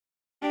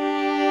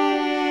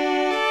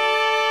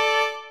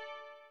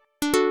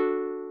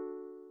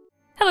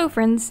Hello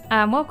friends,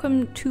 and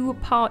welcome to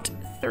part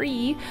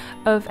 3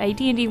 of a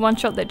D&D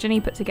one-shot that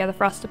Jenny put together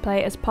for us to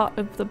play as part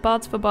of the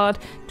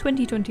Bards4Bards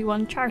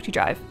 2021 charity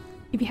drive.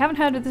 If you haven't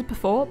heard of this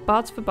before,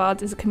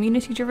 Bards4Bards is a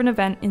community-driven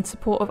event in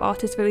support of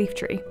Artist Relief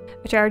Tree,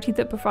 a charity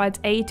that provides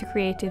aid to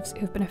creatives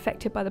who have been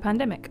affected by the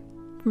pandemic,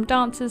 from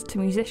dancers to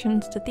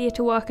musicians to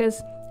theatre workers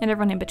and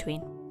everyone in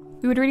between.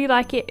 We would really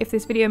like it if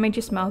this video made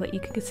you smile that you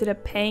could consider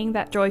paying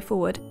that joy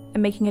forward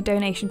and making a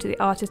donation to the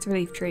Artist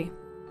Relief Tree.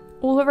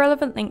 All the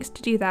relevant links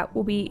to do that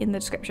will be in the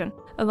description,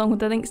 along with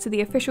the links to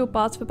the official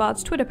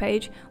Bards4Bards Twitter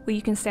page where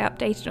you can stay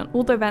updated on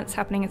all the events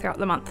happening throughout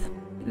the month.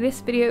 This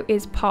video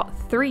is part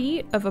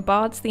 3 of a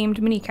Bards themed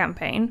mini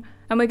campaign,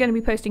 and we're going to be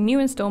posting new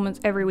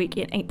installments every week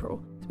in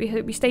April. So we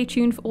hope you stay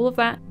tuned for all of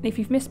that, and if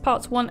you've missed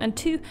parts 1 and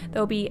 2,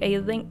 there'll be a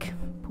link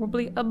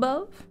probably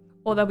above,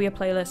 or there'll be a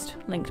playlist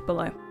linked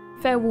below.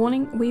 Fair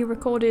warning, we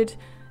recorded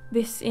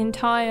this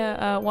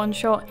entire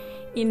one-shot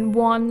in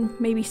 1,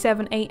 maybe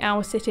 7-8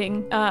 hour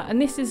sitting,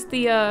 and this is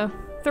the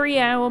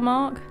 3-hour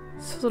mark,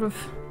 sort of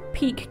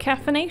peak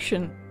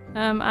caffeination,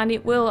 and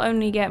it will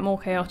only get more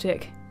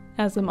chaotic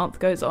as the month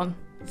goes on,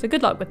 so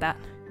good luck with that.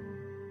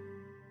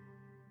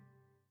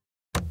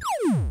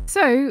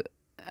 So,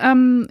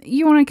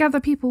 you want to gather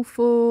people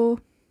for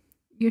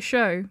your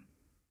show?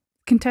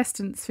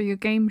 Contestants for your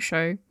game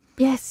show?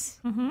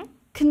 Yes.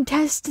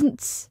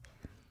 Contestants.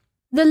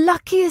 The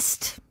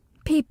luckiest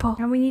people.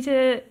 And we need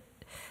to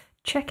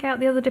check out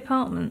the other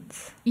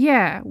departments.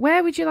 Yeah,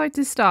 where would you like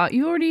to start?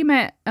 You already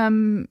met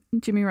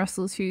Jimmy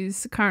Russells,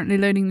 who's currently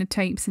loading the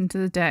tapes into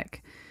the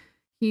deck.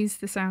 He's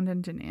the sound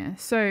engineer.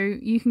 So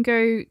you can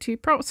go to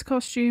props,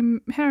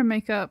 costume, hair and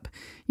makeup.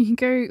 You can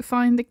go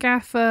find the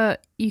gaffer.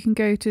 You can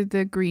go to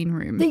the green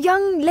room. The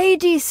young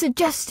lady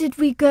suggested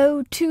we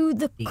go to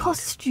the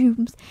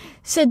costumes.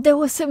 Said there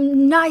were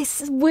some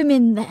nice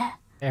women there.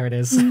 There it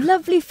is.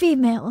 Lovely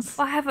females.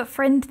 I have a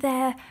friend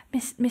there,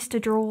 Mr.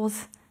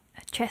 Drawers.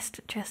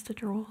 Chester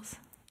Drawers.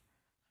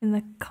 In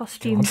the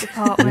costume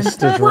department.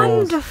 Mr. Drawers.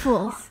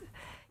 Wonderful.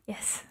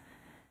 Yes.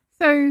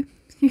 So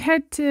you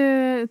head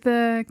to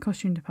the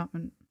costume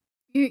department.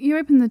 You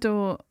open the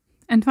door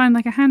and find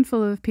like a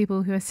handful of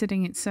people who are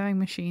sitting at sewing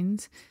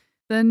machines,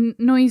 the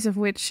noise of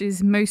which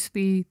is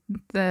mostly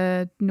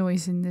the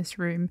noise in this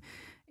room.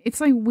 It's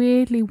like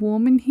weirdly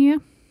warm in here.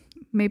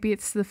 Maybe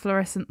it's the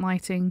fluorescent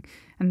lighting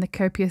and the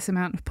copious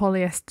amount of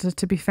polyester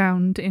to be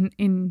found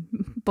in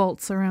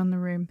bolts around the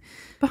room.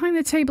 Behind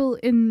the table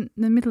in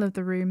the middle of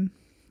the room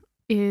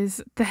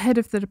is the head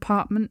of the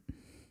department,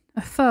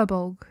 a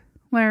furbolg,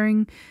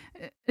 wearing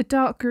a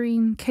dark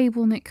green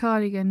cable knit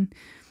cardigan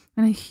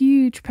and a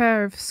huge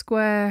pair of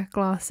square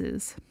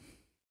glasses.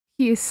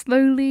 He is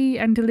slowly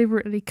and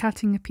deliberately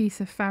cutting a piece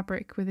of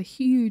fabric with a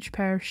huge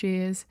pair of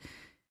shears.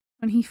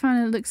 When he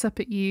finally looks up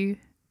at you,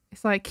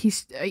 it's like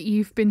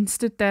you've been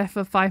stood there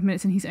for 5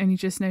 minutes and he's only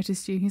just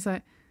noticed you. He's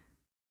like,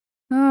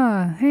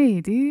 "Ah, hey,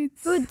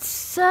 dudes." Good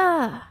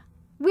sir.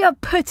 We are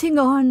putting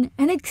on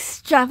an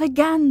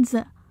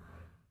extravaganza.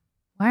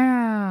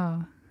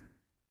 Wow.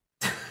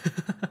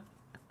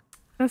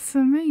 That's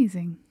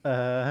amazing.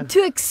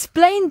 To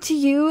explain to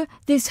you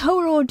this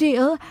whole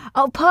ordeal,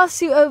 I'll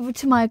pass you over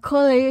to my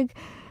colleague,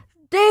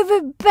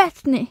 David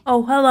Bettany.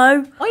 Oh,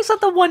 hello. Why is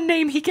that the one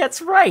name he gets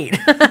right?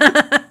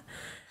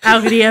 How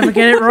could he ever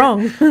get it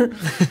wrong?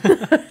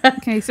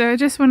 Okay, so I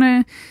just want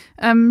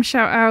to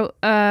shout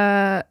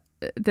out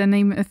the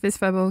name of this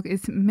furbolg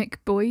is Mick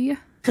Boy.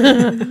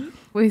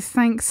 With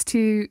thanks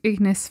to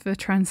Ignis for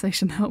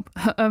translation help.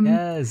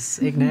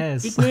 Yes,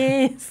 Ignis.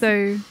 Yes.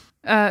 So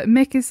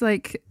Mick is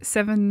like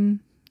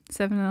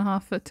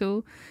 7.5 foot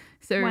tall.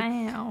 So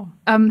Wow.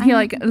 he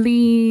like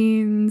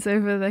leans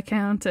over the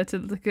counter to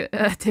look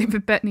at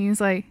David Bettany and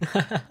is like,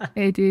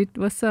 "Hey dude,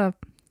 what's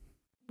up?"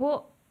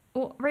 What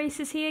race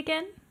is he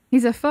again?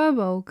 He's a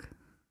furbolg.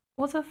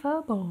 What's a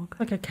furbolg?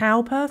 Like a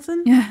cow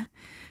person? Yeah.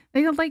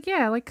 They got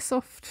like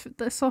soft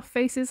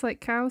faces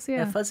like cows, They're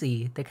yeah.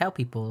 fuzzy. They're cow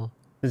people.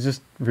 It's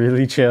just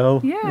really chill.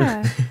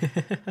 Yeah.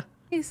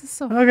 He's a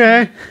soft.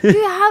 Okay. Do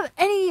you have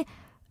any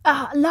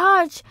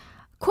large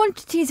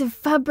quantities of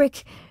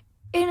fabric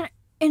in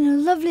a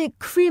lovely,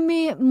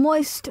 creamy,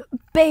 moist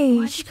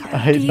beige? I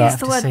hate use that.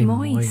 the word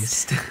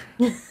moist.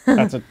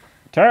 That's a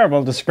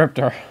terrible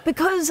descriptor.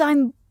 Because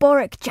I'm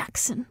Boric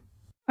Jackson.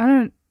 I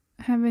don't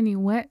have any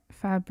wet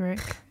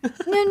fabric. No,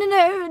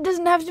 it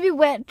doesn't have to be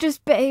wet,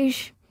 just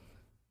beige.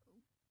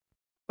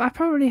 I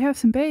probably have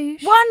some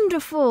beige.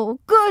 Wonderful!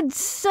 Good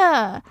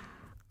sir!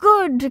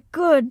 Good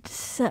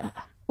sir.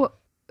 What?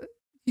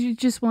 You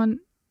just want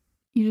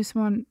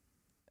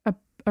a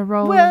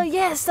roll? Well,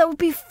 yes, that would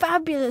be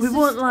fabulous. We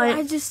want,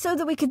 like- just so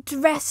that we could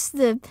dress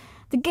the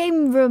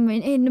game room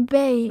in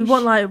beige. We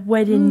want like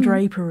wedding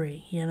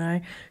drapery, you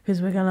know,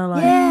 because we're gonna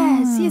like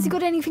Yes, you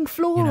got anything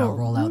floral? You know,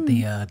 roll out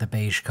the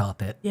beige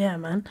carpet. yeah,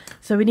 man.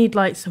 So we need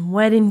like some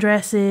wedding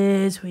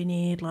dresses. We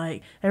need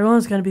like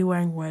everyone's gonna be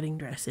wearing wedding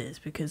dresses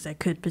because there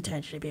could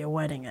potentially be a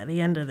wedding at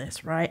the end of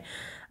this, right?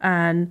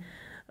 And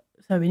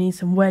so we need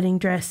some wedding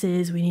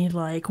dresses. We need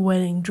like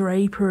wedding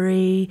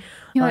drapery.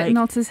 He like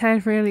nods his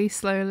head really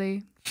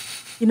slowly.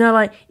 You know,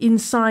 like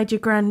inside your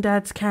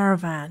granddad's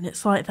caravan.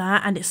 It's like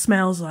that, and it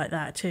smells like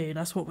that too.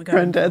 That's what we're going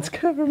Granddad's for.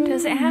 caravan.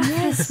 Does it have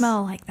to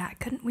smell like that?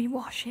 Couldn't we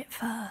wash it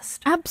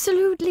first?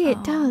 Absolutely, it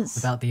Oh. does.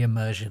 Without the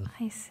immersion.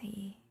 I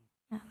see.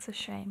 That's a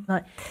shame.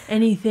 Like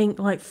anything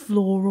like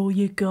floral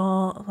you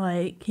got,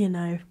 like, you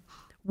know,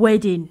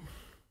 wedding.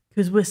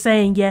 Because we're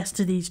saying yes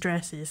to these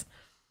dresses.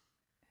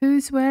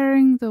 Who's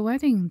wearing the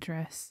wedding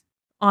dress?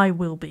 I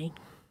will be.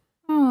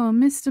 Oh,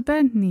 Mr.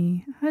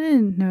 Bettany, I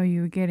didn't know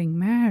you were getting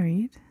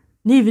married.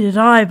 Neither did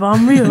I, but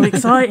I'm real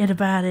excited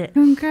about it.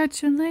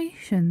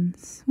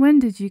 Congratulations. When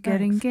did you get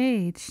Thanks.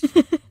 engaged?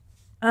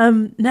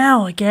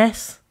 Now I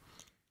guess.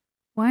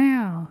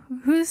 Wow,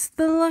 who's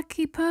the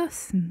lucky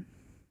person?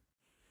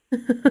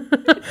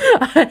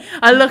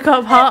 I look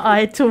up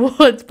heart-eyed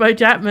towards Bo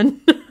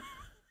Chapman.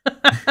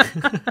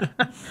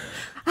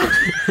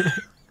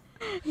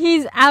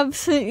 He's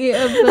absolutely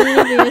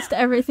oblivious to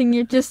everything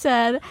you just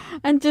said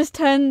and just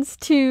turns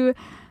to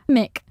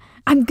Mick.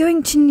 I'm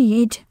going to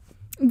need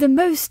the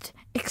most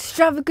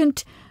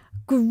extravagant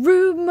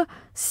groom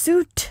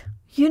suit,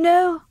 you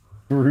know?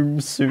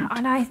 Groom suit.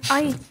 And I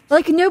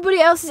Like nobody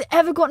else has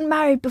ever gotten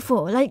married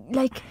before.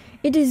 Like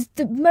it is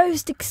the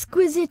most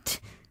exquisite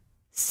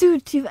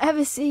suit you've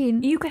ever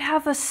seen. you could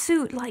have a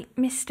suit like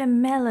Mr.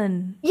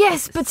 Melon.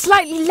 Yes, but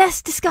slightly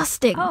less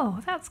disgusting. Oh,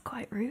 that's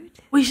quite rude.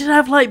 We should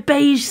have like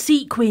beige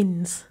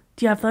sequins.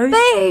 Do you have those?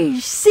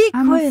 Beige sequins.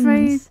 I'm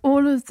afraid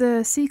all of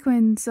the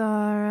sequins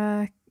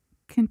are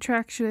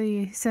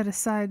contractually set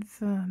aside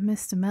for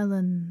Mr.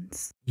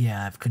 Melons.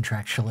 Yeah, I've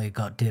contractually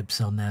got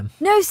dibs on them.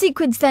 No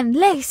sequins then.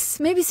 Lace.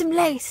 Maybe some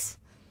lace.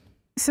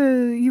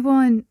 So you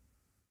want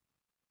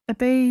a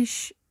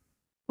beige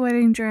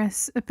wedding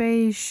dress, a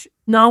beige...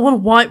 No, I want a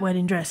white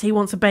wedding dress. He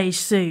wants a beige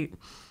suit.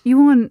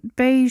 You want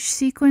beige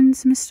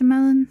sequins, Mr.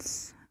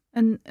 Melons?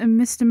 And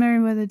Mr.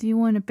 Merriweather, do you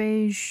want a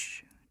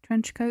beige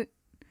trench coat?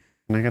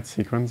 Can I get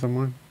sequins on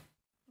mine?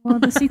 Well,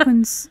 the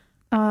sequins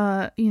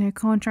are,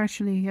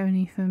 contractually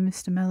only for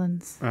Mr.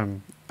 Melons.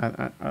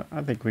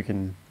 I think we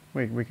can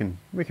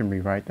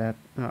rewrite that.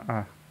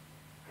 I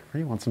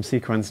really want some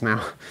sequins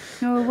now.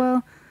 Oh,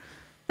 well,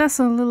 that's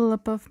a little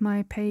above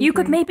my pay You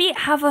could grade. maybe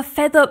have a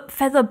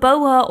feather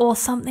boa or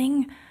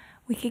something.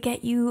 We could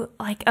get you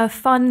like a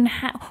fun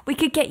hat. We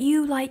could get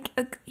you like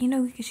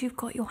because you've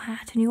got your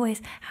hat and you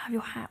always have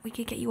your hat. We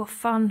could get you a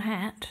fun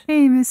hat.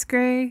 Hey, Miss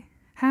Gray,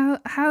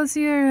 how's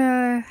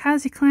your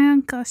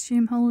clown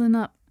costume holding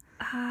up?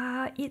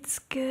 It's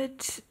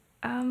good.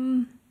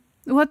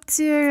 What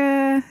do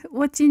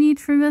you need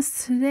from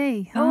us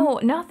today? Huh? Oh,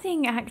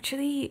 nothing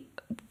actually.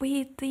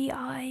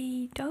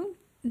 I don't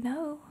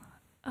know.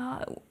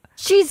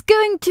 She's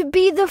going to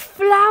be the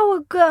flower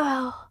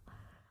girl.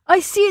 I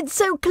see it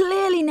so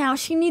clearly now.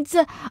 She needs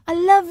a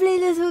lovely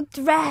little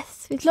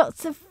dress with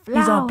lots of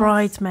flowers. He's our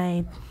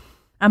bridesmaid.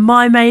 And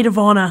my maid of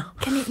honour.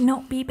 Can it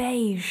not be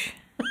beige?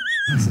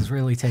 This is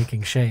really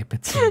taking shape,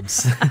 it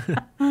seems.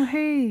 Oh,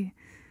 hey,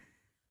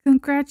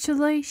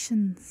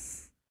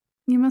 congratulations.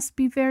 You must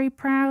be very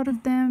proud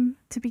of them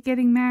to be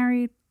getting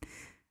married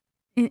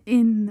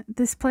in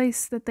this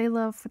place that they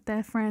love with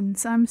their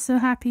friends. I'm so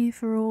happy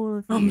for all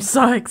of you. I'm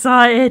so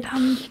excited.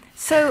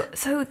 So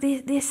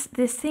this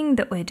thing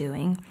that we're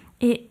doing,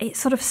 it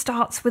sort of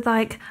starts with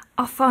like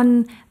a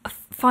fun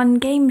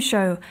game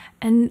show,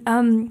 and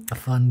A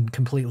fun,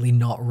 completely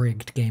not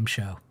rigged game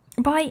show.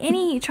 by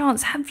any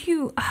chance, have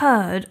you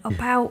heard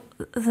about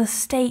the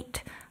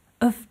state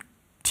of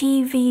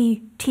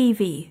TEVE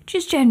TV?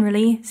 Just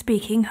generally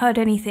speaking, heard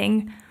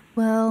anything?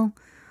 Well,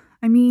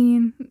 I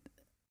mean,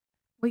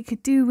 we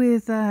could do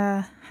with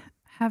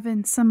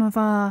having some of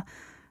our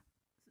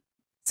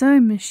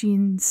sewing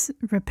machines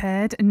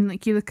repaired, and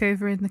like you look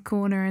over in the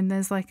corner and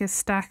there's like a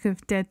stack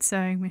of dead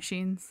sewing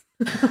machines.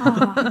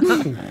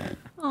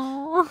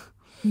 Aww.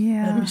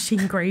 Yeah.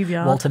 Machine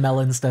graveyard. Walter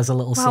Melons does a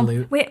little Well,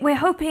 salute. we're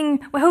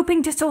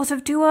hoping to sort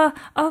of do a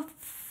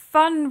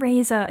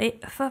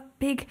fundraiser for a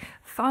big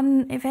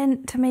fun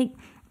event to make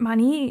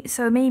money.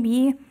 So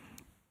maybe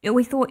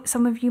we thought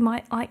some of you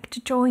might like to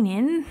join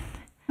in.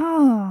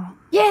 Oh,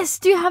 Yes,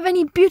 do you have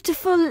any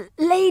beautiful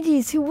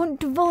ladies who want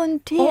to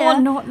volunteer?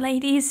 Or not,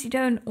 ladies. You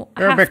don't You're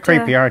a have bit to.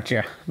 creepy, aren't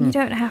you? You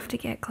don't have to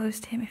get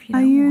close to him if you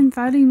are don't you want.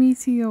 inviting me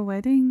to your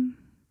wedding?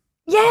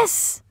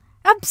 Yes,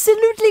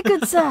 absolutely,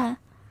 good sir.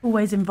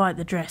 Always invite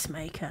the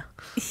dressmaker.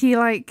 He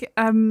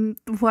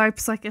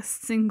wipes like a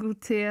single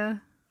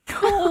tear.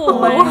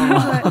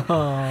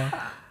 Oh.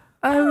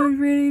 I would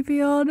really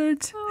be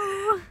honoured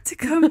to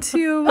come to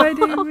your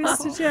wedding,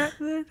 Mr.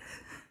 Chapman.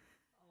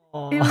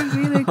 It would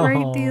mean a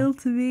great deal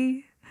to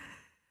me.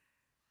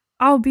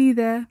 I'll be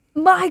there.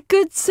 My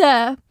good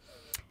sir,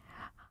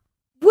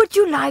 would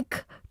you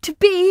like to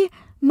be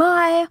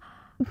my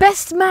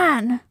best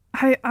man?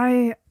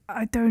 I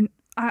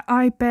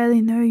barely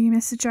know you,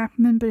 Mr.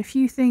 Chapman, but if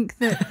you think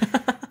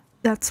that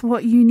that's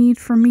what you need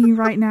from me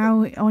right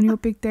now on your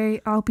big day,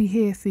 I'll be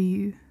here for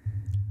you.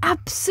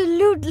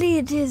 Absolutely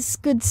it is,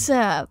 good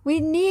sir. We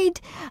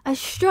need a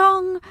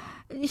strong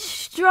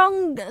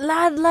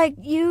lad like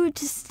you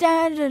to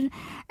stand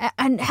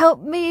and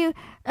help me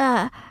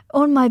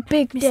on my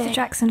big Mr. day.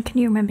 Jackson, can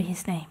you remember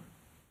his name?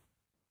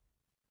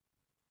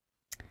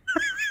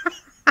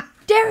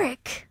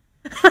 Derek.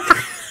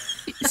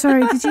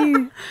 Sorry, did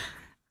you?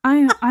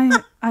 I'm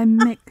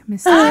Mick,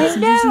 Mr.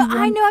 Jackson. Did you want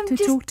I know, I'm to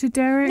just- talk to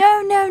Derek?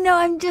 No,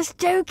 I'm just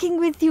joking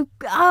with you.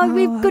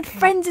 We're good okay.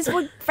 friends is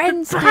what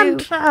friends do.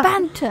 Banter.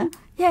 Banter.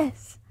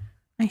 Yes.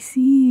 I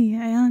see.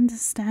 I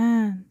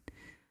understand.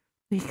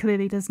 He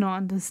clearly does not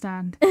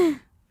understand.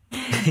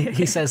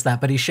 He says that,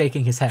 but he's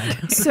shaking his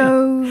head.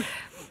 So,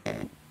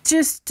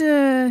 just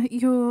so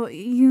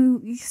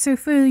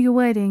for your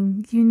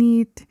wedding, you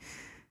need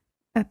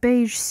a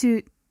beige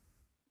suit,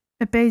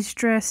 a beige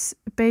dress,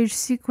 a beige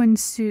sequin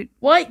suit,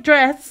 White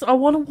dress. I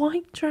want a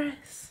white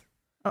dress.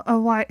 a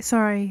white.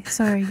 Sorry,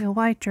 a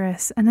white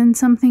dress, and then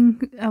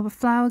something of a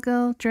flower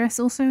girl dress,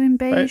 also in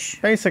beige.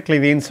 Basically,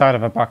 the inside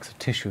of a box of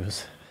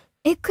tissues.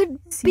 It could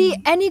See. be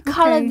any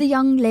colour Okay. the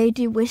young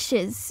lady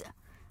wishes.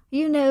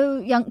 You know,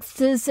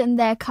 youngsters and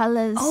their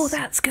colours. Oh,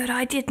 that's good.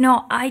 I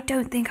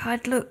don't think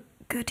I'd look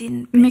good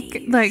in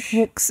Mick beige.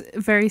 walks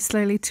very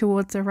slowly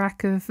towards a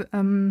rack of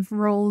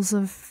rolls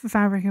of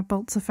fabric and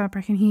bolts of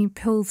fabric, and he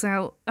pulls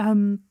out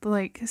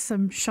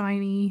some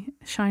shiny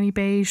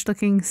beige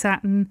looking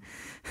satin,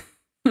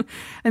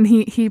 and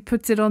he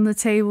puts it on the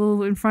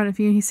table in front of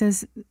you. And he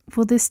says,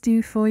 "Will this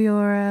do for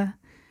your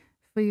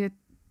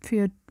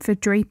for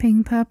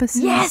draping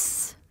purposes?"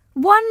 Yes!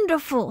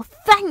 Wonderful!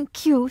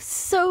 Thank you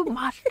so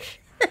much.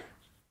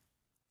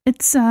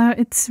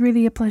 It's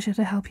really a pleasure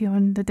to help you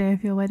on the day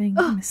of your wedding,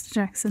 Oh. Mr.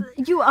 Jackson.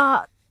 You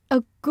are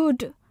a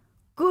good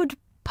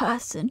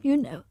person. You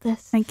know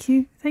this. Thank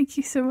you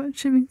so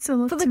much. It means a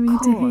lot For to the me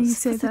to hear you cause,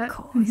 say for the that.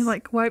 And he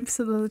cause. wipes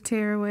a little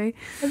tear away.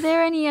 Are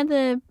there any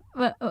other...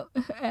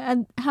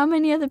 how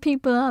many other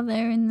people are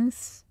there in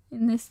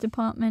this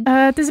department?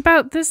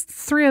 There's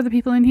 3 other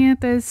people in here.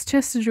 There's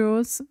Chester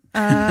Drawers,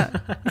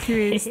 who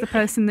is the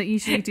person that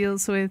usually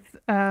deals with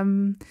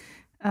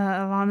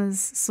Alana's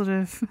sort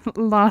of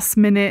last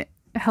minute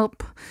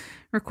help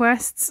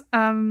requests.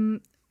 And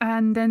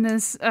then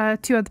there's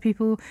 2 other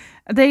people.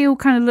 They all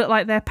kind of look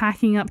like they're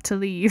packing up to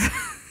leave.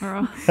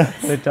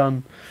 They're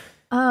done.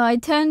 I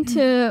turn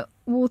to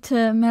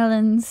Walter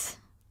Melons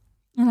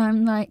and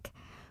I'm like,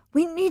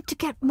 we need to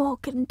get more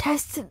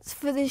contestants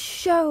for this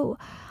show.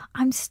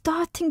 I'm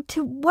starting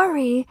to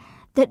worry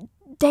that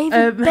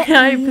David May I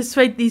Bettany...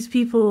 persuade these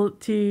people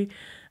to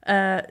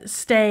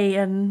stay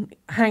and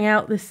hang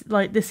out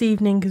this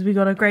evening because we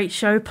got a great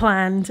show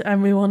planned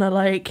and we want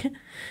to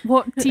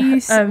What do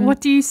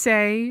you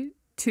say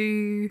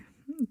to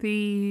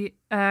the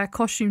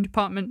costume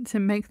department to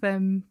make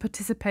them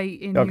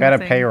participate in You'll your get a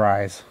thing? pay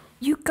rise.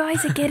 You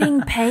guys are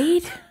getting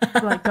paid?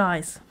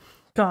 guys,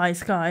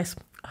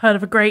 heard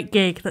of a great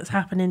gig that's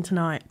happening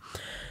tonight.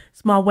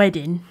 It's my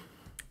wedding.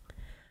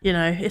 You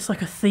know, it's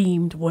like a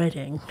themed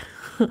wedding.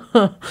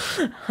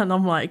 And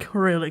I'm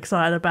real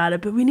excited about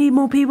it, but we need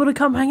more people to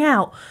come hang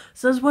out.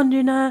 So I was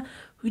wondering,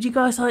 would you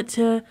guys like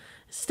to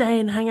stay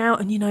and hang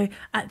out and,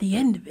 at the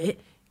end of it,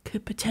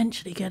 could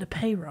potentially get a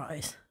pay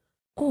rise?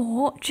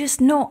 Or just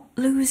not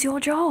lose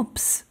your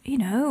jobs,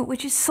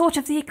 which is sort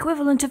of the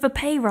equivalent of a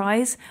pay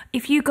rise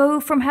if you go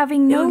from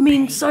having It no would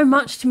mean pay. so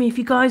much to me if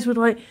you guys would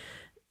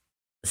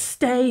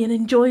stay and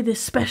enjoy this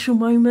special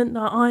moment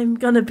that I'm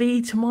gonna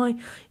be to my,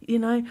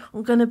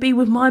 I'm gonna be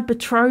with my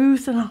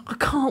betrothed, and I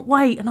can't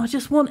wait, and I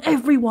just want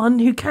everyone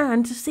who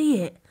can to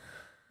see it.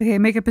 Okay,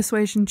 make a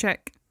persuasion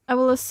check. I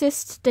will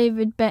assist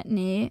David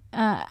Bettany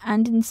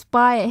and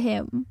inspire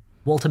him.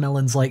 Walter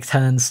Melons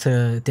turns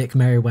to Dick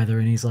Merriweather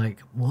and he's like,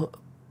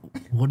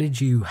 What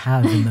did you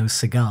have in those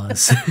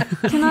cigars?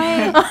 Can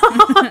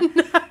I...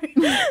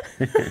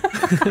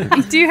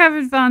 You do have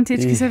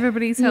advantage because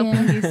everybody's helping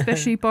Yeah. you,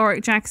 especially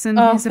Boric Jackson,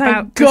 Oh, who's thank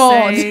about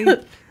God. to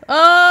say...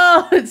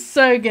 Oh, it's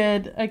so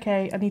good.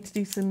 Okay, I need to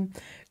do some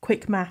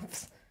quick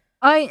maths.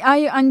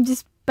 I'm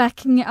just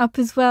backing it up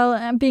as well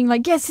and being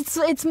like, yes,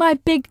 it's my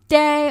big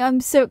day. I'm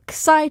so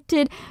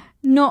excited,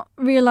 not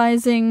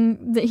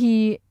realizing that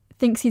he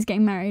thinks he's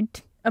getting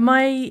married. Am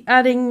I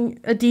adding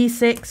a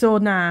D6 or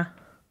nah?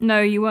 No,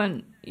 you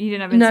weren't. You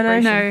didn't have No,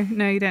 inspiration.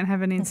 No, you don't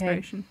have any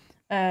inspiration.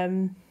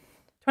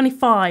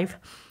 25.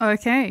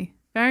 Okay,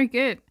 very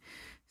good.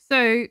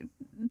 So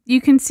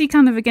you can see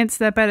kind of against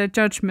their better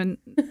judgment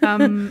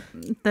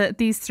that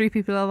these 3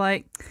 people are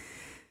like,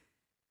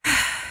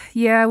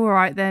 yeah, all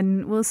right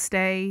then, we'll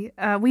stay.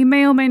 We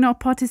may or may not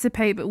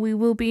participate, but we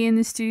will be in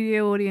the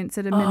studio audience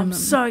at a minimum. I'm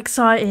so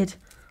excited.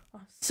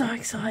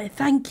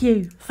 Thank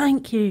you.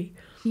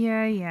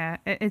 Yeah,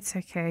 it's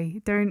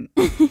okay. Don't.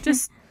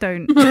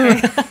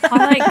 Okay.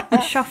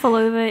 I shuffle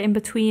over in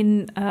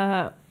between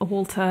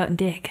Walter and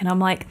Dick, and I'm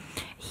like,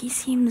 he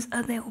seems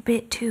a little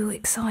bit too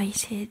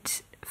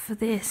excited for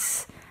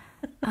this.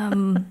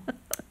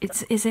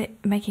 Is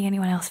it making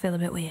anyone else feel a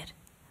bit weird?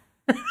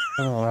 A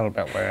little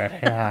bit weird,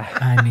 yeah.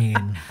 I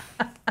mean,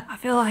 I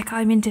feel like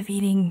I'm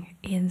intervening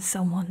in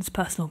someone's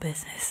personal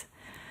business.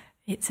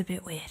 It's a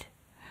bit weird.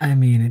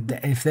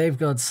 if they've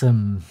got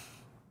some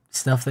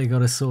stuff they got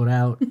to sort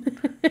out,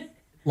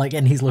 Like,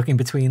 and he's looking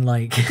between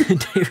like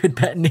David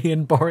Bettany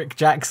and Boric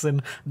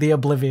Jackson, the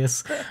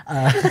oblivious.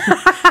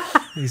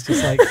 He's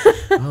just like,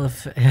 well,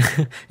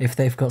 if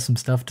they've got some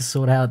stuff to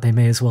sort out, they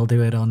may as well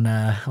do it on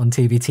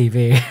TEVE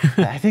TV.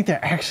 I think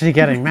they're actually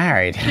getting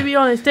married. To be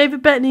honest,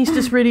 David Bettany's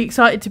just really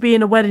excited to be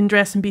in a wedding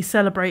dress and be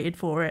celebrated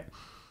for it.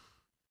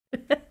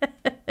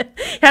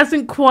 He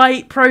hasn't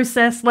quite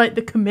processed like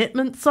the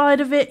commitment side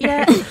of it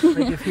yet.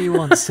 Like, if he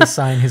wants to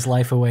sign his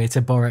life away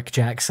to Boric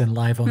Jackson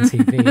live on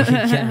TV, he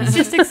can. He's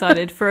just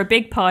excited for a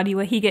big party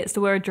where he gets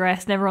to wear a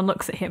dress and everyone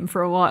looks at him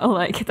for a while.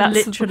 Like, that's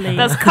Literally.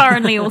 that's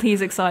currently all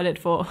he's excited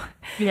for.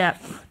 Yeah,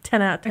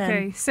 10 out of 10.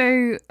 Okay, so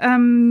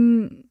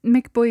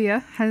Mick Boyer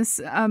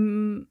has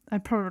I'm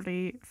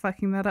probably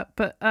fucking that up,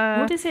 but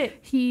What is it?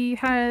 he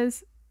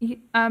has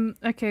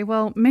okay,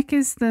 well, Mick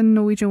is the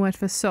Norwegian word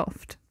for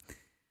soft.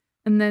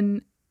 And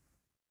then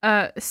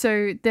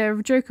so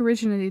the joke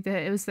originally there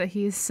it was that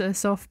he's a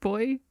soft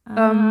boy.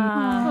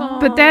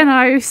 But then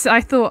I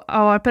thought,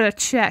 oh, I better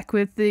check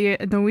with the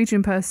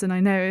Norwegian person I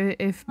know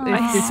if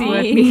this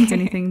word means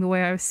anything the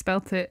way I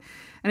spelt it.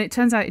 And it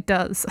turns out it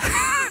does.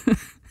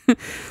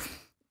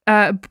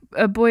 A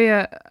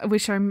boya,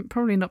 which I'm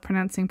probably not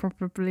pronouncing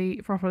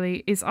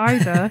properly, is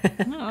either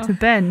to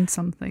bend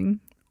something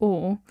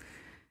or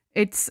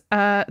it's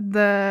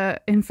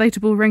the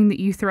inflatable ring that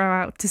you throw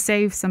out to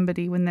save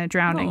somebody when they're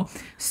drowning. Oh.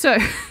 So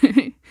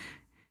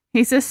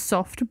he's a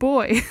soft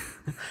boy.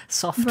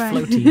 Soft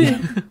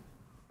floaty.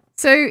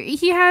 So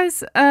he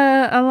has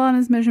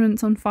Alana's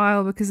measurements on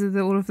file because of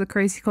all of the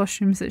crazy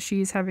costumes that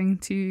she's having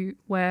to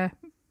wear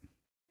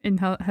in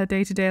her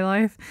day-to-day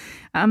life.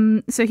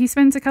 So he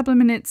spends a couple of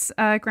minutes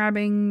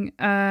grabbing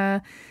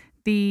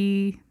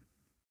the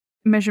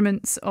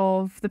measurements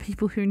of the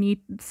people who need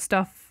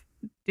stuff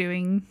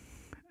doing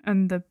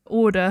and the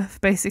order,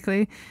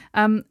 basically.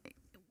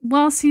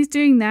 Whilst he's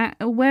doing that,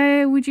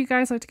 where would you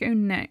guys like to go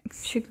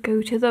next? Should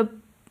go to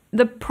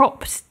the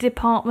props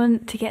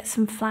department to get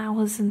some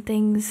flowers and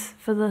things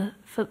for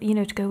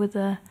to go with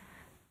the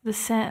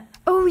set.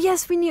 Oh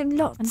yes, we need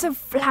lots of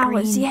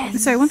flowers. green.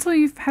 Yes. So once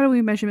you've had all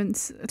your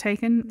measurements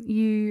taken,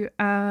 you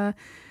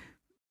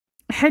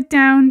head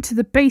down to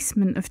the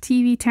basement of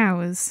TV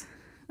Towers,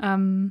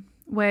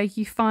 where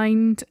you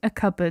find a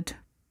cupboard.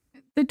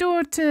 The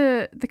door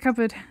to the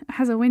cupboard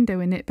has a window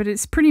in it, but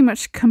it's pretty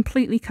much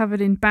completely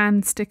covered in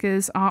band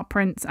stickers, art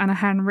prints, and a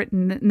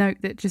handwritten note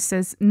that just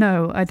says,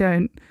 "No, I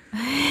don't."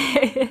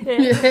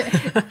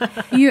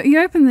 You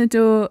open the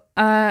door,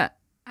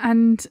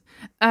 and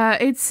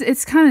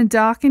it's kind of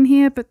dark in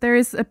here, but there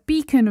is a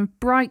beacon of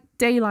bright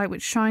daylight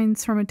which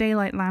shines from a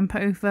daylight lamp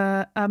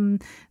over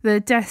the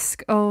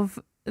desk of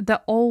the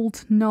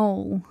old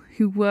Knoll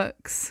who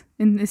works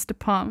in this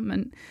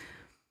department.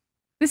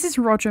 This is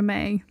Roger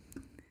May.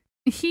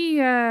 He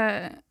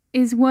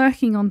is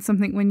working on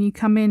something when you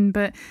come in,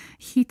 but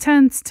he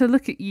turns to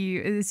look at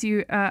you as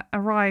you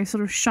arrive,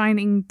 sort of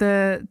shining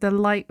the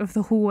light of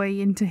the hallway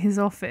into his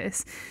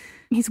office.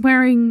 He's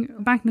wearing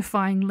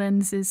magnifying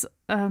lenses,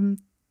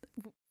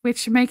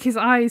 which make his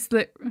eyes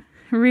look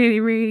really,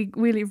 really,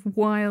 really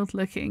wild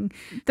looking.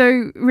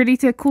 Though really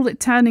to call it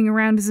turning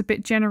around is a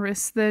bit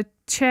generous. The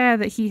chair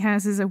that he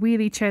has is a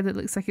wheelie chair that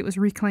looks like it was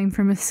reclaimed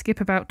from a skip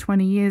about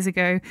 20 years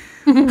ago.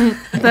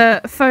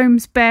 The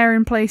foam's bare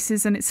in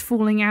places and it's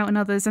falling out in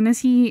others. And as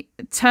he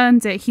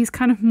turns it, he's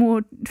kind of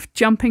more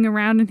jumping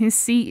around in his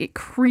seat. It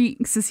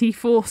creaks as he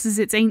forces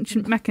its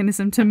ancient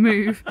mechanism to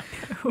move.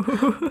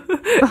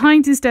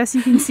 Behind his desk,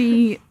 you can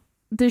see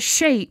the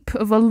shape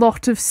of a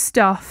lot of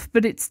stuff,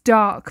 but it's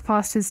dark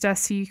past his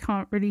desk, so you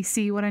can't really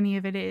see what any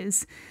of it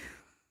is.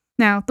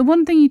 Now, the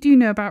one thing you do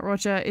know about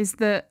Roger is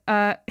that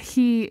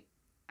he's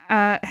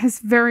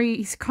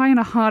kind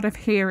of hard of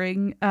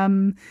hearing.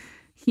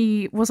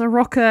 He was a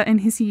rocker in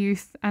his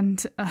youth,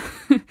 and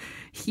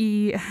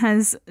he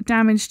has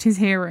damaged his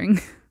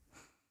hearing.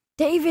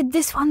 David,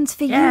 this one's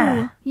for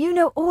Yeah. you. You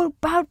know all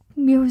about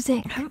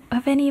music.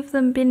 Have any of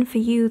them been for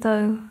you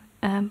though,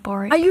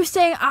 Boric? Are you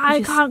saying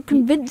I can't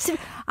convince him?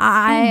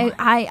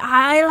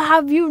 I'll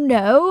have you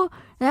know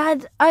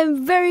that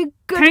I'm very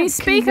good Can you at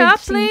speak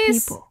up, convincing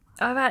please? people.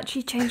 I've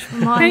actually changed my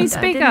mind. Can you I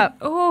speak didn't- up?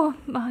 Oh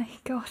my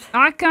god.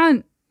 I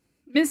can't.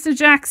 Mr.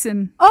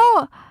 Jackson,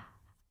 Oh,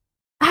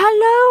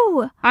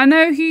 hello. I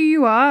know who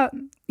you are.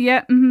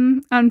 Yeah,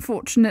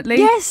 unfortunately.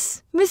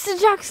 Yes, Mr.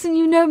 Jackson,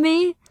 you know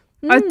me.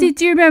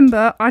 Did you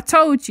remember I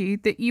told you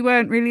that you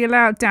weren't really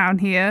allowed down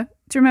here?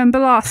 Do you remember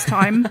last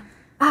time?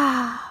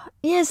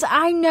 Yes,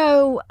 I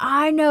know,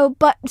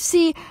 but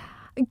see,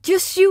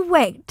 just you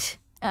wait.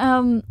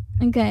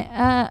 Okay,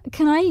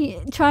 can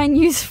I try and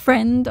use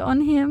friend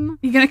on him?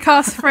 You're going to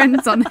cast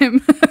friends on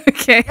him?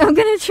 Okay. I'm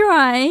gonna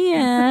try,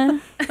 yeah.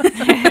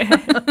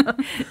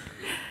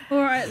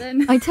 All right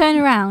then. I turn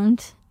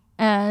around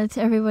to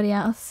everybody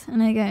else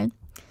and I go,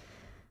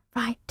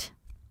 right,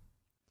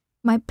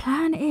 my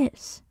plan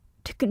is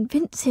to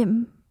convince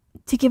him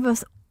to give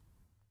us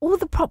all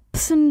the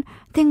props and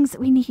things that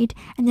we need,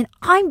 and then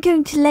I'm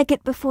going to leg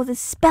it before the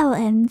spell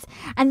ends,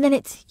 and then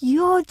it's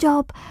your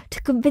job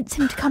to convince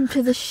him to come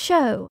to the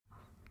show.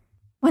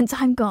 once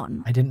I'm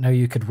gone. I didn't know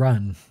you could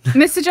run.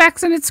 Mr.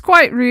 Jackson, it's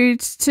quite rude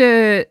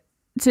to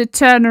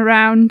turn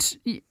around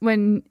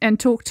and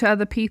talk to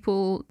other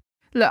people.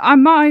 Look, I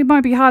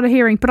might be hard of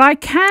hearing, but I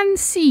can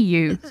see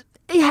you.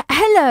 Yeah,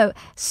 hello.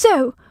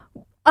 So,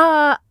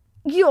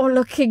 you're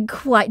looking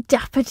quite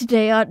dapper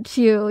today, aren't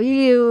you?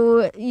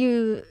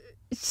 You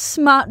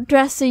smart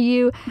dresser,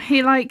 you.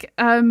 He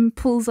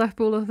pulls up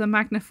all of the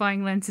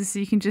magnifying lenses so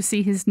you can just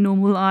see his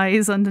normal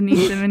eyes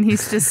underneath them, and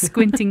he's just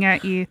squinting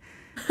at you.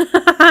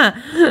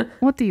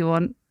 What do you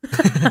want?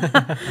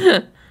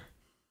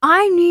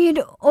 I need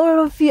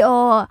all of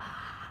your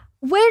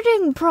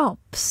wedding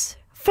props,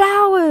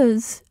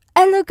 flowers,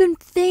 elegant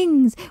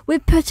things. We're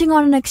putting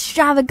on an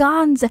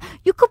extravaganza.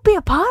 You could be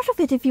a part of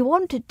it if you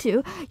wanted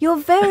to. You're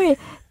very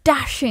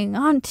dashing,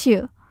 aren't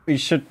you? We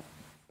should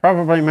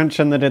probably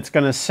mention that it's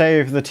going to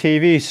save the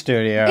TV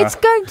studio. It's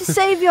going to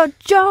save your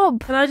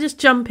job. Can I just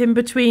jump in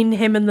between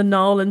him and the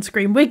knoll and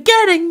scream, "We're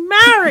getting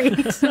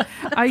married!"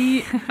 Are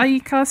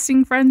you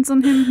casting friends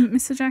on him,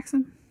 Mr.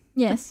 Jackson?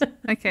 Yes.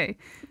 Okay.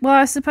 Well,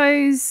 I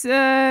suppose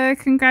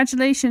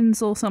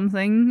congratulations or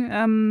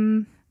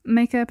something.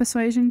 Make a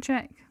persuasion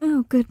check.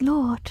 Oh, good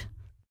lord.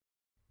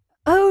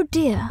 Oh,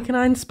 dear. Can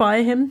I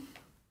inspire him?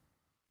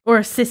 Or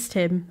assist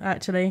him,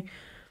 actually?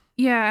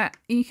 Yeah,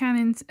 you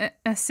can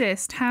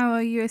assist. How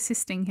are you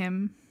assisting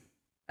him?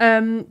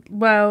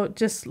 Well,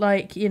 just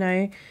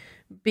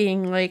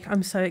being like,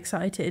 I'm so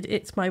excited,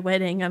 it's my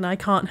wedding and I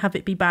can't have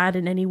it be bad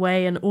in any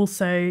way, and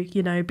also,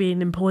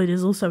 being employed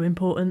is also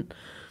important.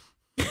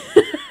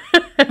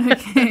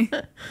 Okay.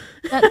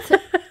 That's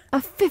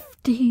a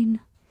 15.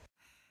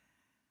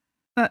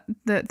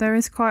 There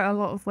is quite a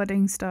lot of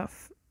wedding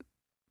stuff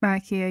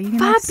back here. You can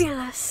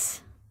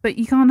Fabulous. but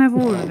you can't have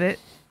all of it,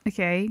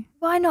 okay?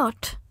 Why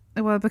not?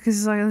 Well,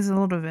 because there's a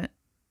lot of it.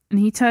 And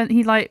he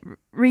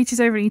reaches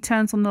over and he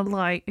turns on the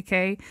light,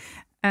 okay?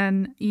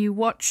 And you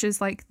watch as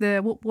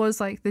what was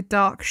the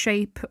dark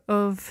shape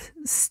of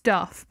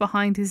stuff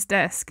behind his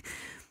desk.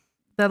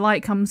 The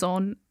light comes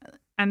on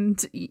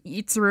and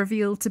it's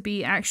revealed to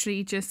be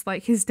actually just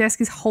his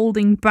desk is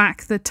holding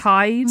back the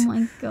tide. Oh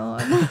my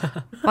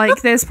god.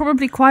 There's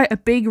probably quite a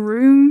big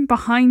room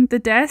behind the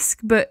desk,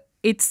 but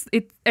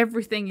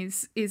everything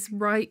is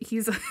right.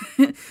 His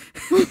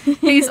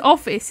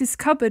office, his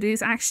cupboard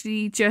is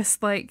actually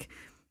just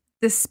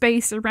the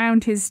space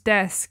around his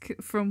desk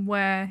from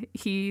where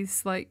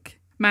he's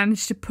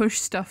managed to push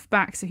stuff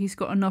back so he's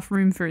got enough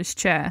room for his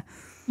chair.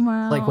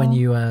 Wow. Like when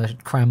you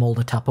cram all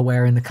the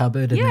Tupperware in the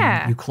cupboard and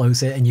then you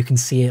close it and you can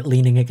see it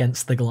leaning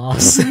against the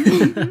glass.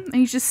 And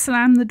you just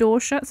slam the door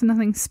shut so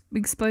nothing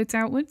explodes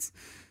outwards.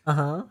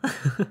 Uh-huh.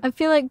 I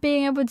feel like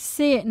being able to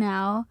see it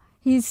now,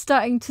 he's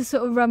starting to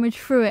sort of rummage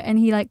through it and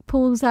he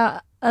pulls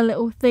out a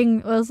little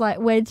thing that was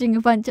wedging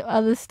a bunch of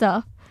other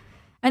stuff.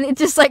 And it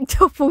just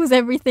topples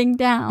everything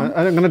down.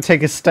 I'm going to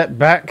take a step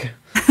back.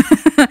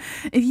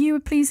 If you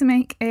would please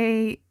make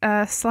a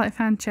sleight of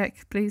hand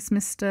check, please,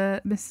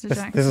 Mr.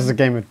 Jackson. This is a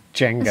game of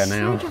Jenga A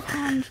now. sleight of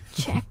hand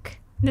check.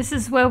 This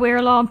is where we're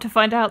alarmed to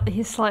find out that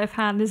his sleight of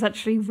hand is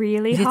actually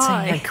really He did say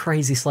high. he had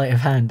crazy sleight of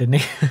hand, didn't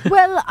he?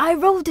 Well, I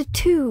rolled a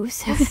 2,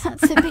 so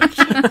that's a bit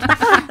cheap.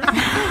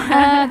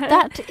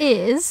 That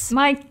is...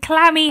 My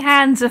clammy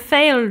hands have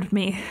failed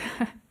me.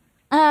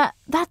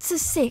 That's a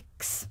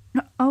 6.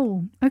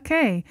 Oh,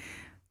 okay.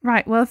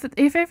 Right, well,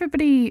 if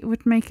everybody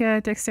would make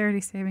a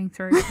dexterity saving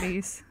throw,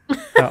 please.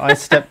 I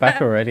stepped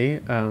back already.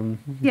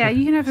 Yeah,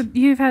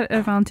 you've had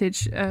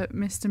advantage,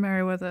 Mr.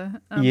 Merriweather.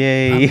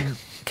 Yay.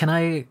 Can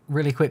I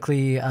really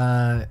quickly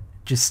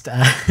just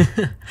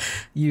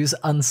use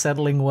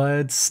unsettling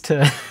words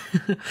to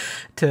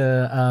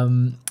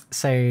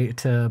say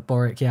to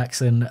Boric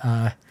Jackson,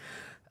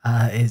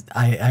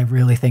 I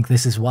really think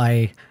this is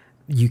why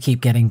you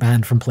keep getting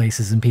banned from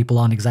places and people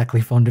aren't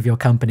exactly fond of your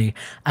company,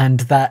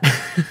 and that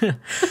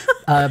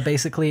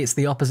basically it's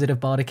the opposite of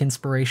bardic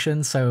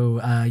inspiration.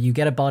 So you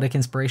get a bardic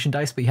inspiration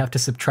dice, but you have to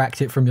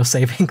subtract it from your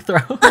saving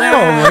throw. Oh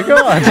my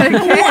god.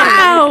 Okay.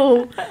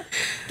 Wow!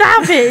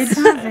 Savage!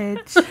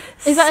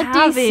 Is that a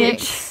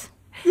D6?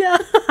 Yeah.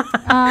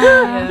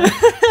 Yeah.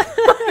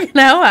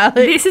 No, Alex.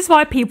 This is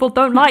why people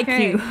don't like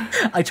Okay. you.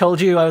 I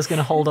told you I was going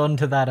to hold on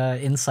to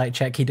that insight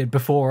check he did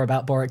before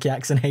about Boric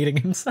Jackson hating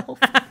himself.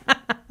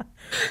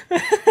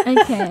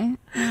 Okay.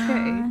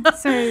 Okay.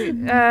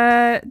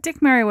 So,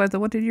 Dick Merriweather,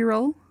 what did you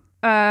roll?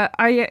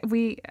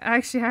 We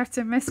actually have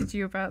to message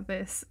you about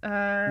this.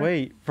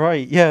 Wait,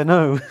 right, yeah,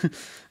 no.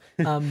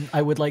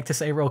 I would like to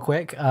say real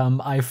quick,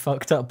 I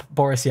fucked up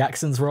Boris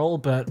Jackson's roll,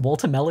 but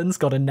Walter Melons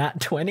got a nat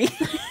 20.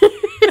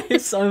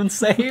 His own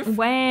save.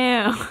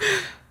 Wow.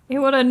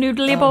 What a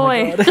noodly Oh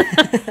my boy.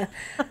 God.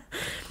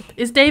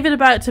 Is David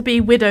about to be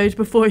widowed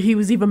before he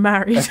was even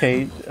married?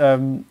 Okay,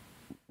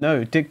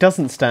 no, Dick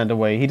doesn't stand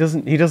away. He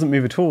doesn't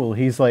move at all.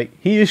 He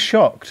is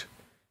shocked,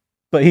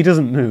 but he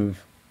doesn't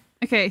move.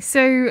 Okay,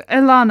 so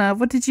Ilana,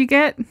 what did you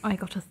get? I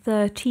got a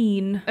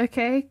 13.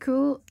 Okay,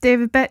 cool.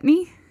 David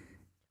Bettany?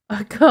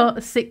 I got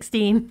a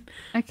 16.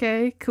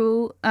 Okay,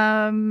 cool.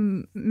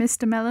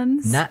 Mr.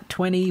 Melons? Nat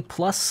 20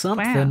 plus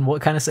something. Wow.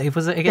 What kind of save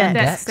was it again?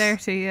 Dex.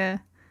 Dexterity, yeah.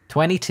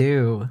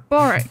 22.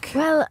 Boric.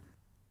 Well,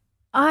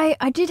 I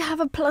did have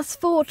a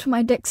 +4 to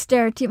my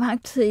dexterity. I'm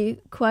actually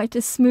quite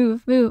a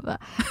smooth mover.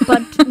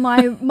 But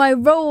my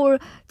roll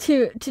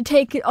to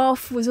take it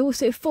off was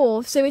also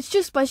 4, so it's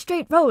just my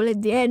straight roll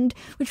in the end,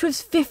 which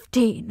was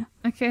 15.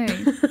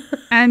 Okay.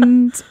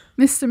 And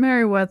Mr.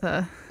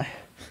 Merriweather.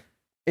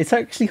 It's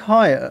actually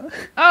higher.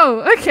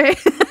 Oh, okay.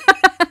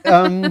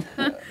 Um,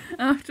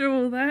 After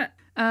all that.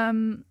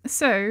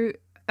 So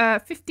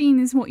 15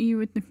 is what you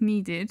would have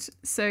needed.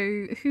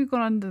 So who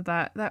got under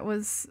that? That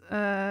was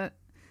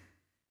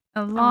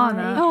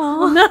Alana.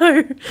 Oh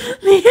no,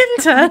 the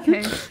intern.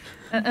 Okay.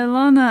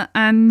 Alana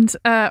and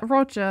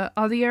Roger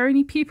are the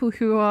only people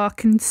who are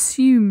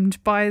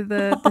consumed by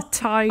the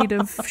tide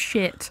of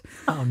shit.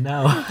 Oh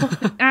no.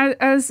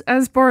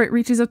 As Boric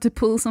reaches up to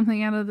pull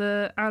something out of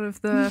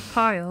the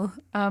pile,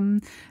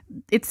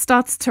 it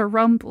starts to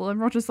rumble, and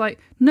Roger's like,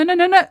 no,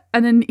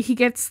 and then he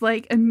gets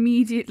like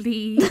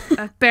immediately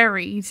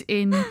buried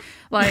in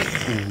like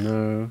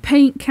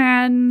paint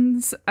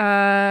cans.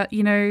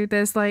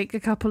 There's like a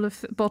couple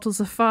of bottles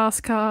of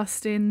fast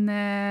cast in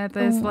there.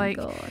 There's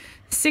God.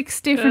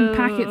 6 different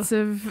packets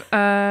of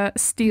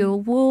steel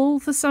wool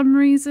for some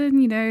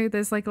reason.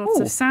 There's like lots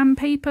of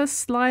sandpaper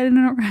sliding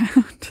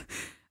around,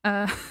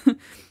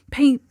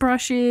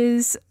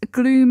 paintbrushes,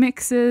 glue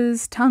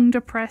mixers, tongue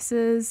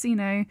depressors,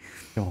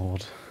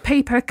 God.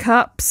 paper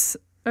cups,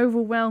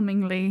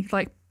 overwhelmingly,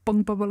 like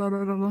bong bong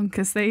bong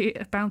because they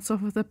bounce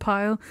off of the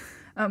pile.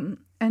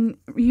 And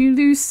you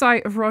lose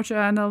sight of Roger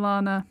and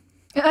Alana.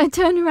 I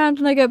turn around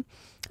and I go,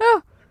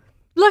 oh,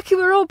 lucky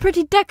we're all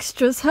pretty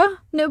dexterous, huh?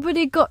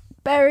 Nobody got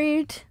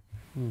buried.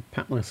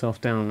 Pat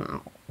myself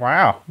down.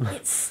 Wow.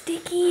 It's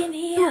sticky in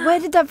here. Oh, where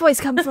did that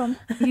voice come from?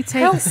 You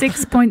take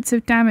 6 points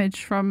of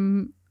damage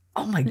from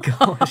Oh my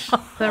gosh.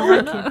 the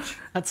wreckage.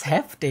 That's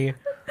hefty.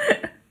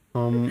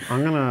 I'm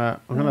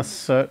gonna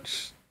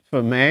search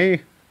for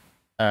May,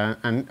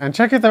 and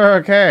check if they're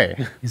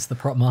okay. Is the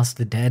prop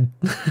master dead?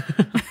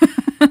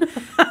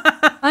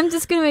 I'm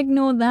just going to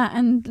ignore that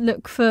and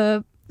look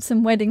for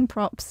some wedding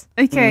props.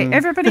 Okay,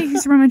 everybody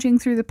who's rummaging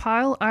through the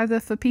pile,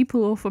 either for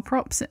people or for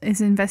props,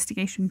 is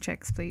investigation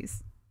checks,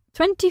 please.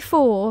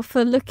 24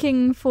 for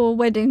looking for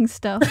wedding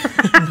stuff.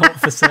 Not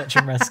for search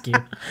and rescue.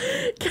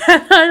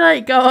 Can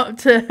I go up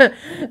to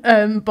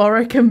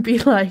Boric and be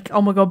like,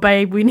 oh my god,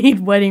 babe, we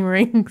need wedding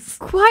rings?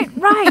 Quite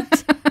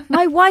right.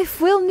 My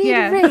wife will need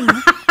a ring.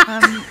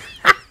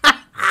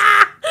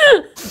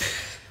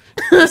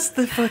 Just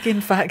the fucking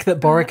fact that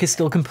Boric is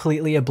still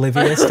completely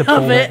oblivious to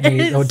Paul it.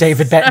 Bettany or It's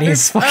David so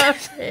Bettany's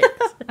fucking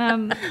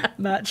perfect.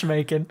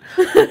 matchmaking.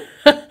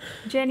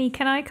 Jenny,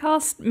 can I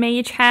cast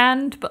Mage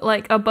Hand, but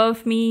like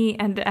above me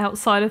and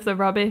outside of the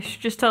rubbish,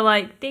 just to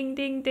like ding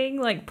ding ding,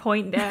 like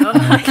point down?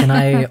 Can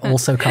I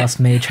also cast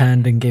Mage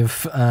Hand and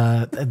give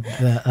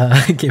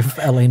give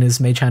Elena's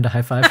Mage Hand a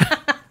high five?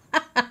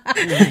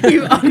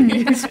 You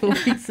unuseful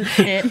piece of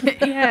shit.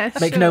 Yeah,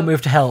 Make no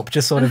move to help,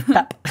 just sort of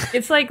tap.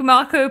 It's like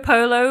Marco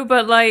Polo,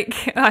 but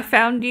like I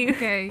found you.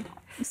 Okay,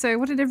 so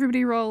what did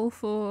everybody roll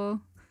for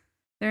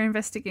their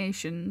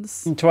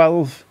investigations?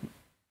 12.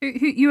 Who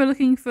you were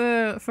looking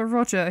for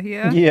Roger,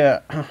 yeah?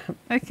 Yeah.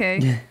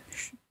 Okay,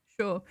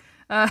 sure.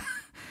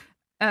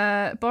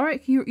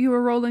 Boric, you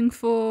were rolling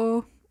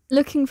for...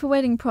 Looking for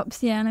wedding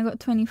props, yeah, and I got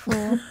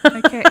 24.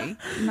 Okay,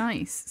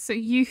 nice. So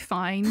you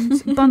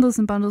find bundles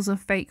and bundles of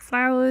fake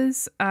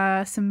flowers,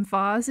 some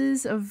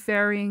vases of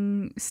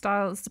varying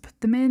styles to put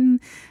them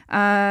in,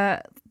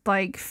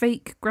 like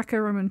fake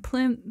Greco-Roman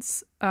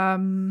plinths,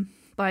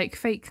 like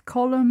fake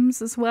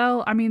columns as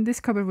well. I mean, this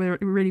cupboard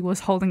really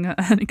was holding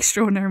an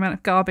extraordinary amount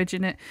of garbage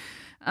in it.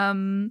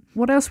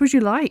 What else would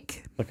you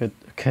like? Like a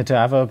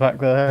cadaver back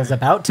there. It's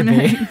about to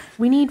be.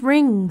 We need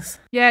rings.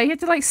 Yeah, you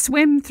had to like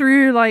swim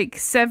through like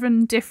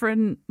 7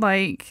 different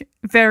like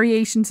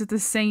variations of the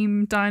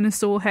same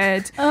dinosaur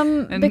head.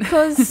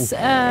 Because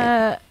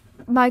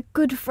my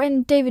good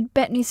friend David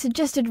Bettany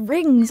suggested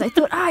rings. I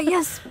thought,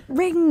 yes,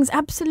 rings,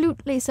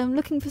 absolutely. So I'm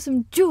looking for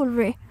some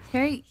jewellery.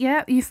 Okay,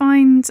 yeah, you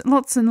find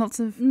lots and lots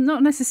of,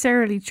 not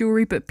necessarily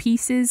jewellery, but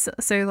pieces.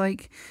 So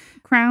like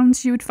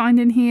crowns you would find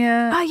in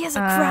here. Yes, a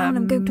crown.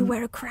 I'm going to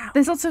wear a crown.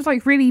 There's lots of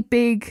like really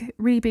big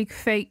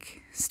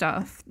fake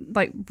stuff,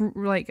 like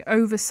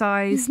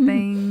oversized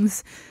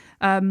things.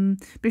 But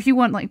if you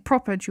want like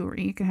proper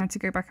jewelry, you're gonna have to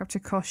go back up to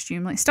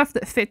costume, like stuff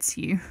that fits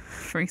you,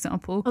 for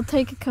example. I'll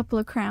take a couple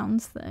of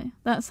crowns though.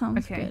 That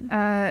sounds good.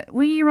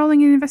 Were you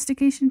rolling an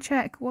investigation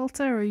check,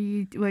 Walter, or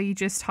were you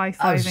just high-fiving?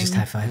 I was just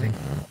high-fiving.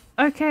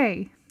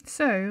 Okay,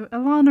 so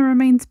Alana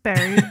remains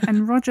buried,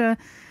 and Roger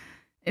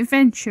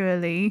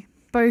eventually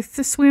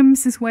both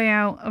swims his way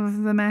out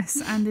of the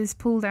mess and is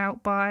pulled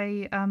out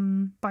by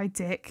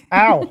Dick.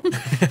 Ow!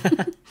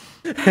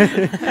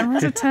 And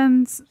Roger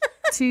turns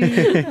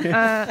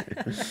to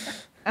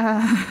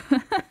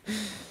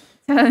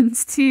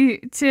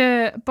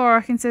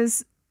Boric and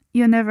says,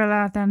 "You're never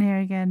allowed down here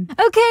again."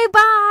 Okay,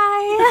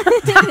 bye.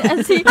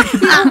 As he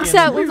walks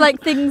out with like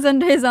things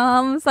under his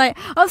arms, like,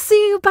 I'll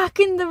see you back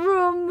in the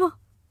room.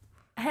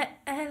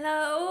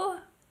 Hello?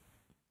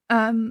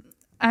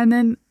 And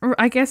then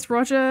I guess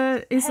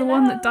Roger is the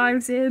one that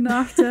dives in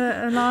after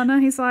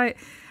Alana. He's like,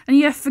 and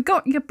you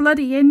forgot your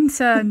bloody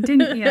intern,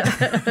 didn't you?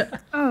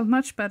 Oh,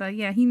 much better.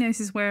 Yeah, he knows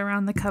his way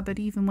around the cupboard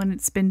even when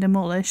it's been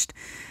demolished.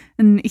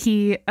 And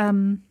he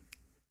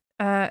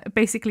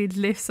basically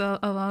lifts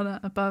Alana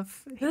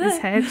above his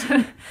head.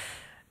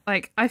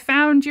 Like, I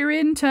found your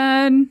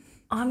intern.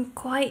 I'm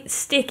quite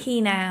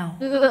sticky now.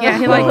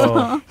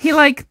 Yeah,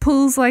 he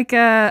pulls like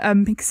a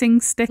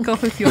mixing stick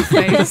off of your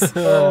face.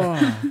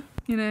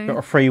 You know, Got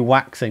a free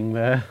waxing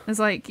there. it's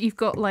like you've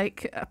got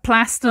like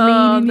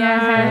plastoline in your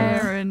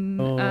hair, and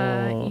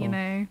you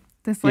know,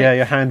 there's like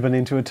Your hand went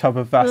into a tub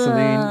of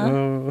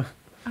Vaseline.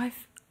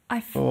 I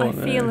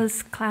feel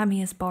as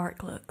clammy as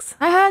Boric looks.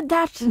 I heard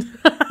that.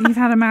 you've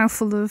had a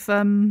mouthful of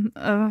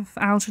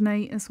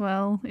alginate as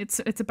well. It's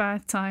a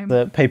bad time.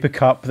 The paper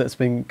cup that's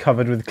been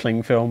covered with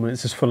cling film and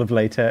it's just full of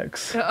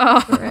latex.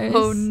 Oh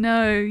Gross.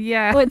 no,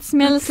 yeah. Oh, it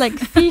smells like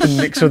fish. And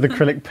mixed with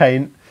acrylic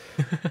paint.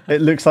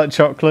 It looks like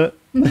chocolate.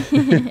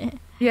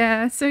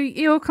 Yeah, so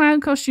your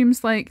clown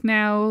costume's like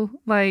now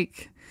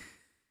like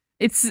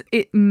it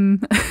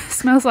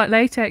smells like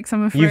latex,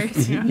 I'm afraid.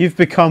 You've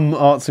become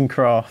arts and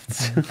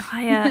crafts.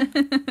 I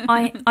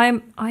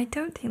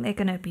don't think they're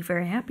going to be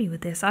very happy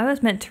with this. I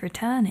was meant to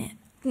return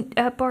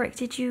it. Boric,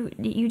 did you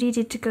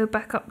needed to go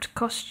back up to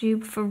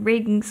costume for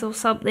rings or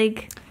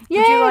something?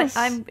 Yes.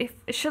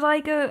 Should I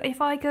go?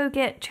 If I go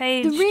get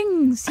changed, The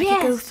rings, I could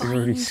go yes. It's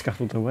already find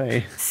scuttled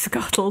away.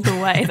 scuttled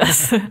away.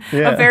 That's a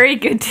Yeah. very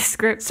good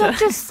descriptor.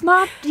 Such a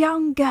smart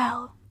young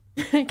girl.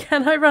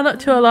 Can I run up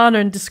to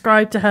Alana and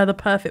describe to her the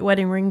perfect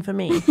wedding ring for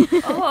me?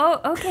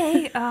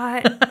 Okay.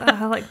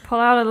 Like pull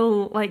out a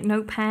little like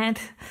notepad.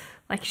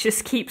 Like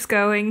just keeps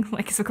going.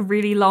 Like it's like a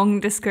really long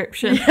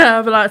description.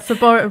 Yeah, but like, so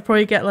Borat would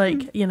probably get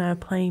like, you know, a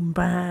plain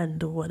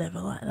band or whatever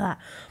like that.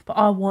 But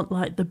I want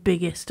like the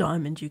biggest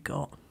diamond you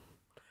got.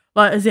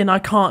 Like, as in, I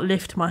can't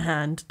lift my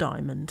hand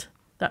diamond.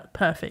 That's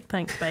perfect.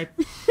 Thanks, babe.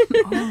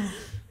 Oh,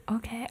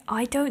 okay.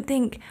 I don't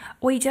think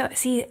we don't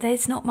see.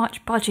 There's not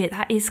much budget.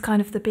 That is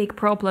kind of the big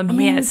problem I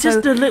mean, here.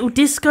 just a little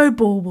disco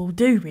ball will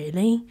do,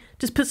 really.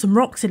 Just put some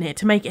rocks in it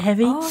to make it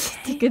heavy. Okay.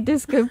 Stick a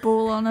disco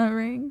ball on her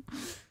ring.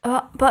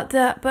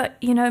 But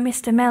you know,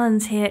 Mr.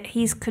 Melons here,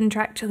 he's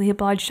contractually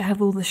obliged to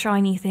have all the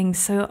shiny things,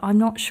 so I'm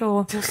not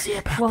sure. We'll see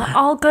about Well,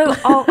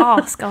 that. I'll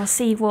ask. I'll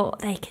see what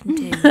they can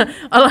do.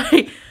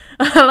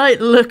 I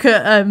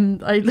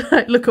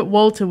look at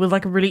Walter with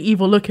like a really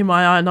evil look in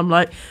my eye, and I'm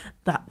like,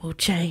 that will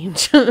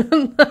change.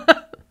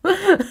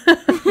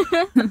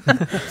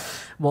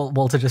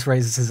 Walter just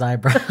raises his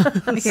eyebrow.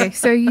 Okay,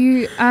 so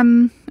you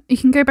can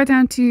go back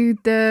down to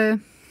the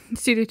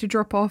studio to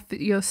drop off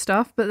your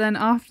stuff, but then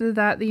after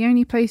that, the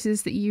only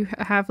places that you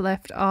have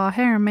left are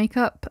hair and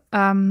makeup.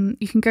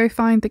 You can go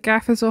find the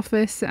gaffer's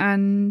office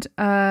and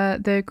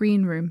the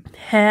green room.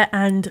 Hair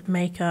and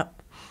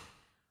makeup.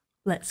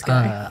 Let's go.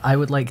 I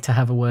would like to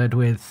have a word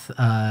with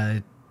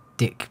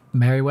Dick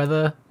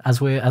Merriweather as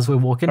we're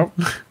walking. Oh.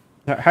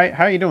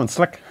 How you doing,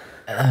 Slick?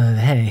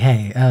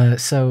 Hey.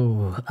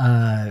 So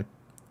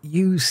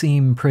you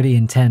seem pretty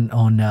intent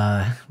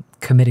on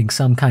committing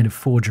some kind of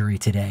forgery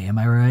today. Am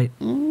I right?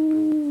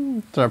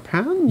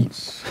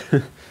 Depends.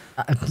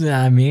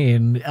 I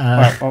mean,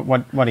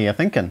 What are you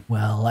thinking?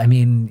 well, I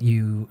mean,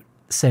 you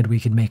said we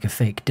could make a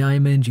fake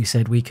diamond. You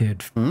said we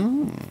could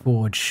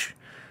forge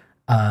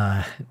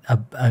a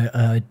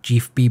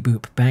Jeef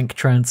Boop bank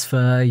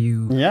transfer.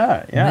 You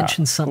Yeah.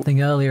 mentioned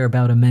something earlier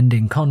about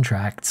amending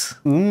contracts.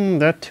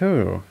 That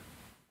too.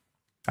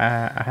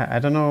 I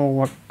don't know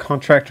what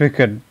contract we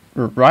could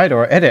write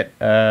or edit.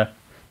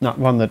 Not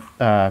one that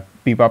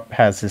Bebop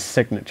has his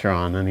signature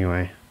on,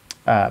 anyway.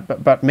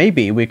 But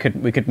maybe we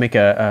could make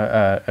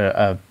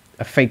a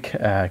fake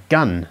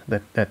gun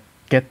that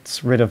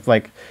gets rid of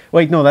like.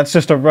 Wait, no, that's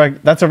just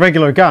that's a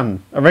regular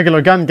gun. A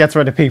regular gun gets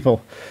rid of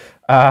people.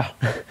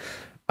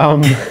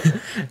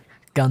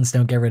 Guns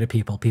don't get rid of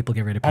people. People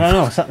get rid of people. I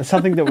don't know,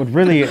 something that would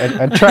really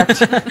attract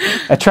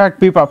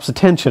Bebop's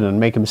attention and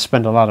make him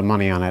spend a lot of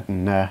money on it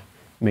and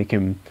make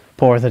him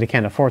poor that he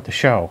can't afford the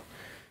show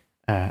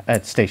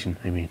at station.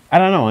 I mean, I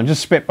don't know. I'm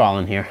just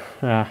spitballing here.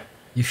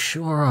 You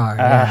sure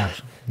are.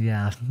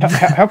 Yeah.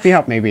 Help me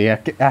out, maybe.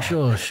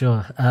 Sure.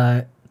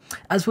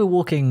 As we're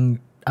walking,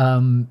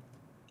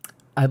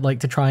 I'd like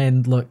to try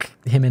and look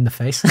him in the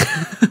face.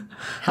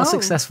 How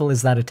successful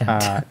is that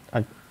attempt?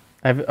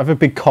 I have a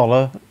big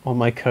collar on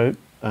my coat,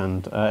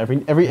 and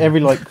every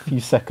like few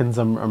seconds,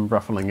 I'm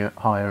ruffling it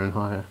higher and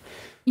higher.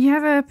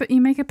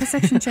 You make a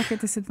perception check at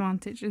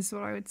disadvantage, is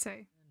what I would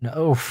say.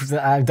 No,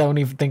 I don't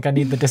even think I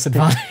need the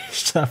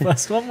disadvantage. That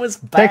first one was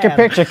bad. Take a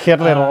picture,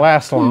 kid. It'll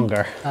last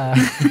longer.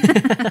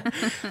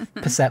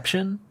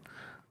 Perception?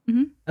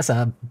 Mm-hmm. That's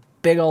a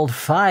big old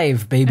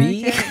 5,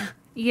 baby. Okay.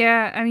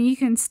 Yeah, I mean, you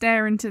can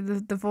stare into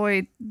the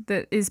void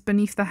that is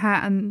beneath the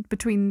hat and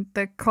between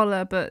the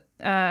collar, but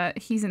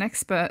he's an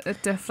expert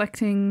at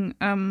deflecting,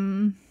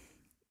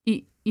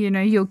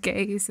 your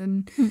gaze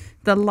and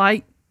the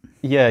light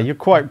Yeah, you're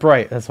quite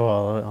bright as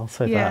well. I'll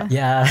say Yeah. that.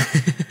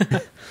 Yeah.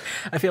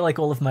 I feel like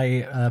all of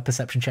my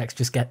perception checks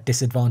just get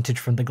disadvantaged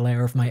from the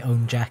glare of my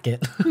own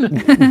jacket.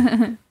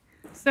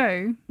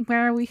 So,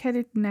 where are we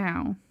headed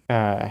now?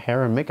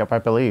 Hair and makeup, I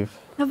believe.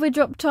 Have we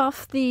dropped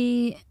off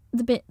the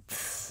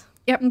bits?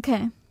 Yep.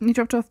 Okay. You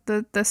dropped off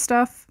the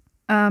stuff.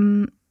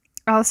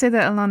 I'll say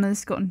that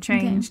Alana's gotten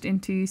changed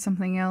into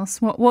something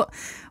else. What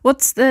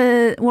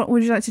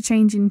would you like to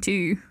change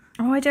into?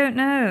 Oh, I don't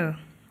know.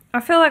 I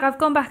feel like I've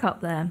gone back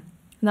up there.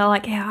 And they're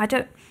like, yeah,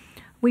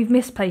 we've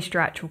misplaced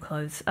your actual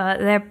clothes.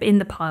 They're in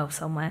the pile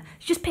somewhere.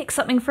 Just pick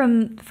something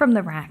from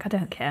the rack. I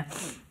don't care.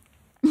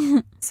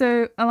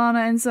 So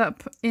Alana ends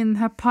up in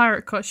her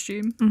pirate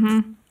costume.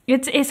 Mm-hmm.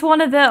 It's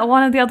one of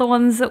the other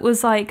ones that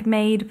was like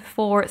made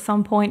before at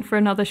some point for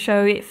another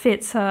show. It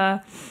fits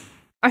her.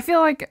 I feel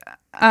like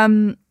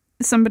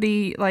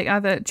somebody like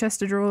either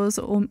Chester Drawers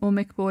or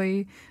Mick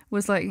Boy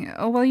was like,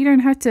 oh well, you don't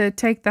have to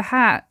take the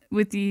hat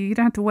with you. You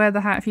don't have to wear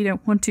the hat if you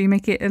don't want to.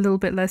 Make it a little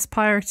bit less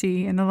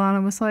piratey. And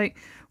Alana was like,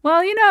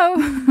 well, you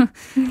know,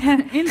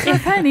 in for a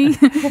penny.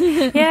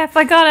 Yeah, if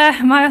I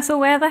gotta, might as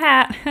well wear the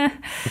hat.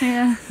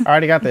 Yeah. I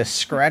already got this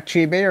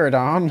scratchy beard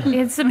on.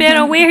 It's been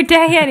a weird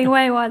day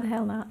anyway. Why the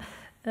hell not?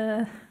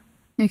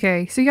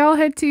 Okay, so y'all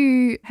head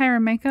to hair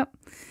and makeup.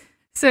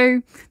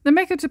 So the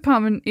makeup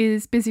department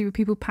is busy with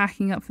people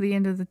packing up for the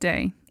end of the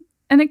day.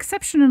 An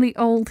exceptionally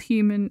old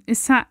human is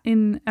sat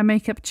in a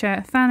makeup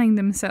chair fanning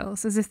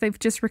themselves as if they've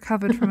just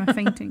recovered from a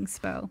fainting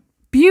spell.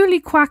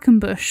 Bewley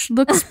Quackenbush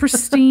looks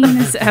pristine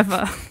as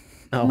ever.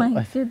 Oh,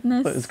 My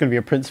goodness. It's going to be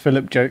a Prince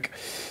Philip joke.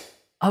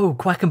 Oh,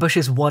 Quackenbush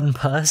is one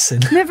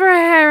person. Never a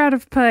hair out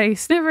of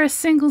place, never a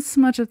single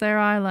smudge of their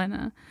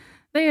eyeliner.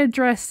 They are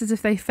dressed as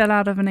if they fell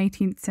out of an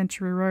 18th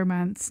century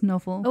romance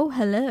novel. Oh,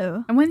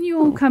 hello. And when you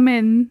all come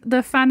in,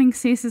 the fanning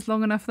ceases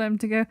long enough for them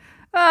to go,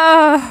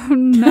 oh,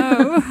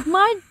 no.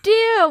 My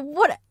dear,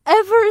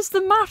 whatever is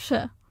the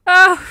matter?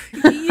 Oh,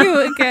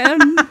 you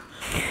again.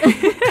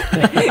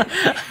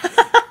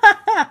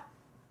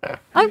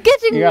 I'm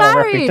getting You got a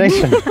married.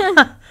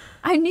 reputation.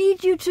 I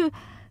need you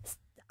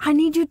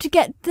to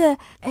get the,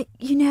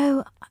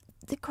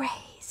 the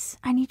greys.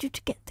 I need you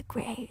to get the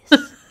greys.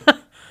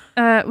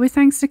 With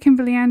thanks to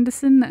Kimberly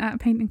Anderson at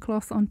Paint and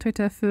Cloth on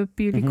Twitter for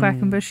Bewley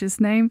Quackenbush's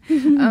name.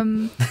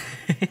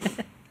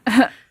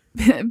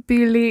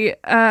 Bewley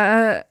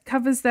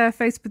covers their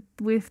face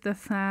with the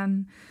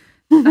fan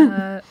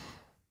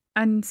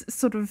and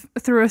sort of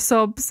through a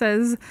sob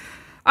says,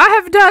 I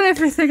have done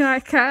everything I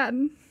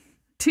can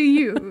to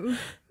you,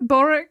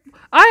 Boric.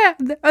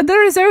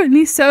 There is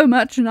only so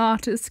much an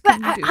artist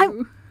can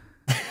do.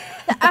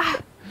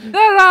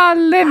 There are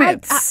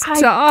limits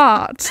to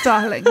art,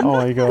 darling. Oh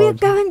my We're god.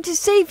 going to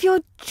save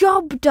your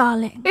job,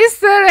 darling. Is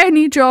there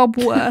any job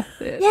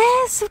worth it?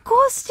 Yes, of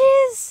course it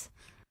is.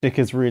 Dick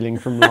is reeling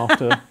from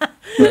laughter.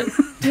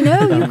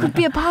 You could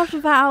be a part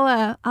of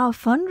our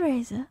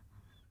fundraiser.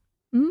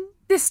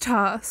 This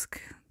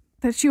task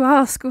that you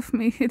ask of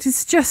me, it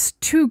is just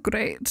too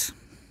great.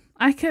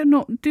 I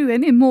cannot do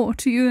any more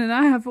to you than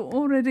I have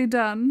already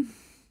done.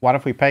 What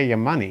if we pay you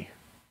money?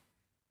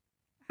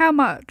 How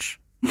much?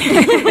 Well,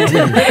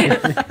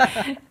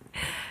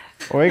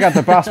 we got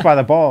the boss by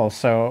the balls,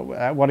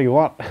 so what do you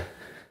want?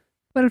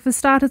 Well, for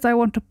starters, I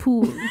want a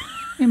pool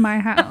in my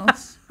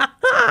house.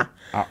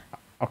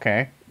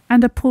 Okay.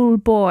 And a pool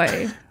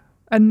boy.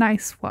 A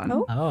nice one.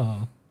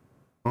 Oh.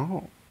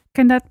 Oh.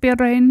 Can that be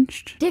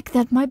arranged? Dick,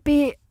 that might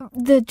be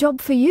the job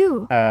for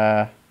you.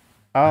 I'll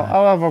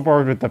have a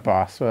word with the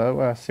boss.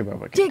 We'll see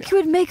what we can Dick, you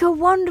would make a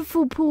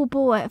wonderful pool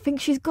boy. I think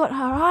she's got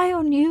her eye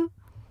on you.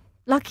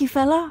 Lucky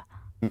fella.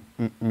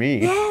 Me?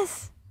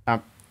 Yes.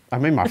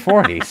 I'm in my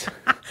 40s.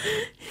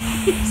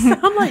 You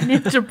sound like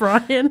Ninja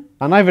Brian.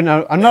 I'm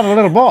not a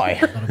little boy.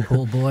 Not a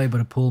pool boy,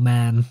 but a pool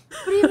man.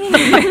 What do you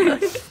mean?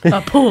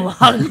 A pool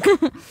hunk.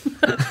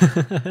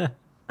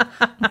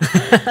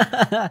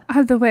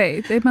 Either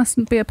way, they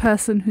mustn't be a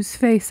person whose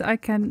face I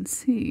can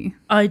see.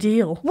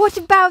 Ideal. What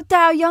about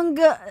our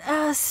younger,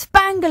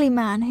 spangly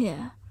man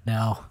here?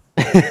 No.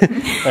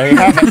 There you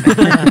have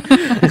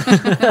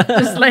it.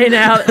 Just laying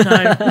out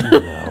at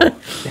home.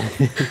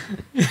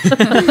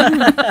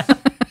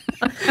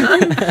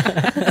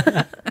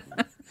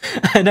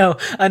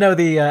 I know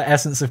the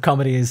essence of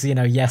comedy is,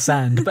 yes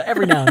and, but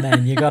every now and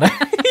then you gotta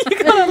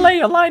lay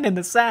a line in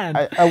the sand.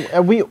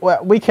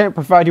 We can't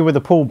provide you with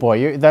a pool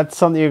boy. That's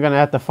something you're going to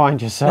have to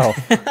find yourself.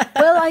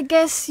 Well, I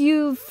guess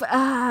we've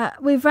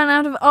run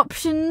out of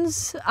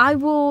options. I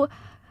will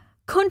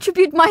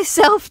contribute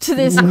myself to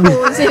this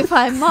cause if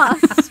I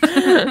must.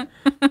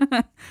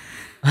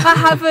 I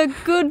have a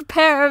good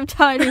pair of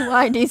tiny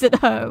whities at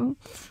home.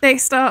 They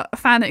start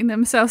fanning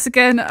themselves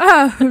again.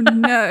 Oh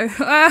no.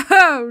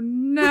 Oh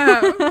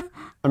no.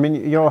 I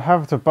mean, you'll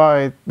have to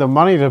buy the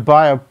money to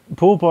buy a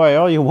pool boy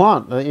all you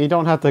want. You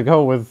don't have to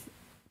go with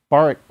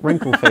Boric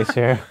Wrinkleface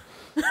here.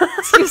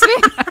 Excuse me?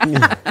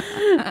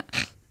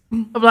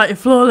 I'm like, you're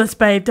flawless,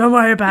 babe. Don't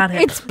worry about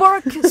it. It's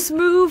Boric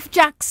Smooth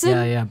Jackson.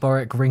 Yeah,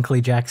 Boric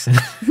Wrinkly Jackson.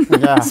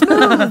 Yeah.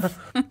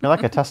 You're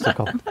like a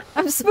testicle.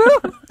 I'm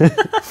smooth.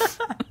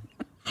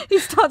 He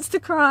starts to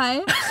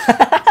cry.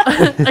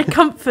 I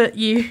comfort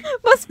you.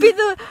 Must be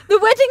the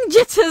wedding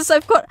jitters.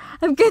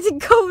 I'm getting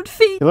cold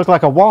feet. You look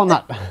like a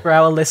walnut. For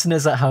our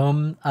listeners at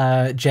home,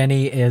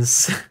 Jenny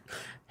is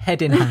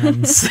head in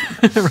hands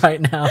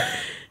right now.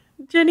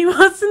 Jenny,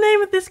 what's the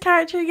name of this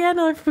character again?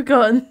 I've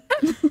forgotten.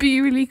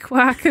 Bewley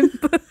Quack and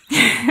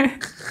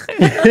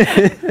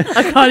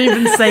I can't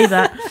even say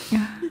that.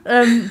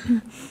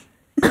 I'm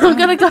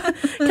gonna go.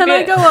 Can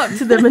I go up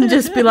to them and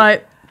just be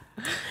like,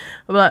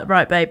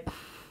 right, babe,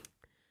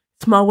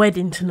 it's my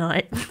wedding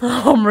tonight.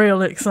 I'm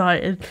real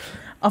excited.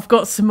 I've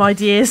got some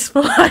ideas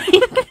for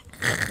like.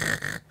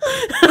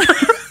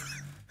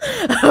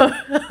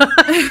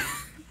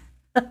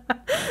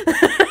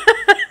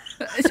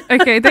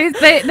 Okay,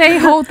 they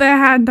hold their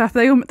hand up.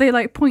 They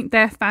like point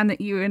their fan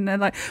at you, and they're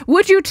like,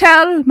 "Would you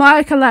tell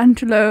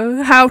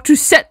Michelangelo how to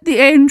set the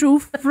angel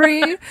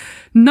free?"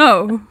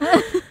 No.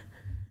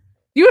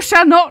 You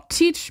shall not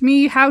teach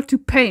me how to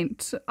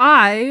paint.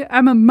 I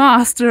am a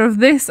master of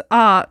this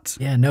art.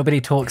 Yeah,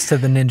 nobody talks to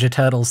the Ninja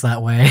Turtles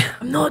that way.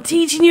 I'm not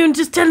teaching you. I'm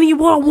just telling you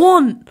what I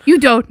want. You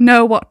don't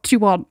know what you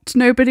want.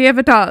 Nobody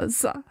ever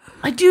does.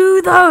 I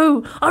do,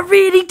 though. I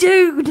really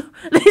do.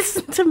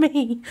 Listen to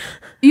me.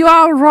 You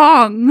are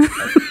wrong.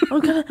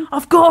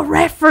 I've got a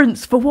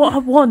reference for what I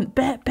want.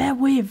 Bear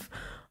with.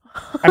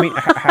 I mean,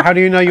 how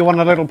do you know you want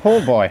a little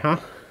pool boy, huh?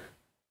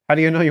 How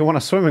do you know you want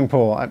a swimming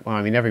pool?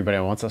 I mean, everybody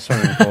wants a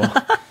swimming pool.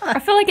 I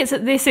feel like it's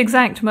at this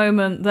exact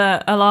moment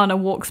that Alana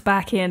walks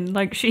back in,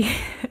 like she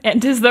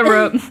enters the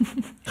room.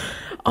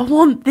 I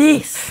want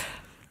this.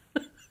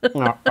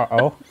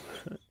 Uh-oh.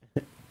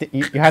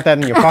 You had that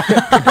in your pocket?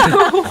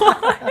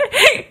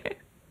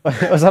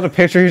 Was that a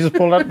picture you just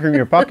pulled out from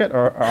your pocket?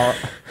 Or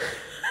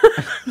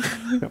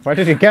why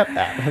did you get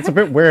that? It's a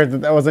bit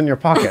weird that was in your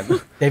pocket.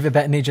 David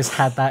Bettany just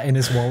had that in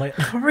his wallet.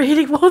 I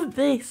really want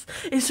this.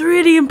 It's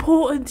really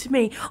important to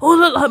me. Oh,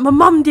 look like my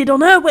mum did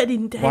on her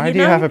wedding day. Why do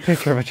you have a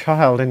picture of a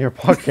child in your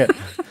pocket?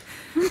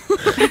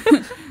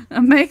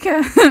 Make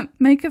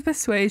a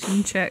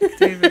persuasion check,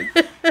 David.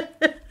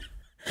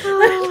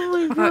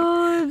 Oh my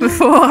god.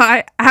 Before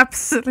I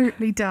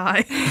absolutely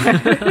die.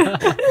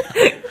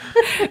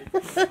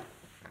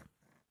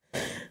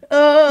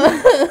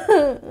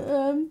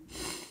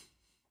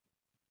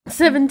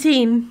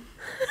 17.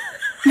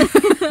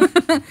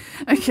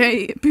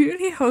 Okay,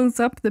 Beauty holds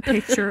up the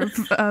picture of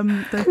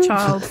the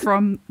child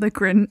from The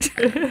Grinch.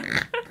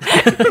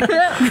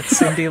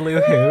 Cindy Lou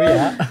Who,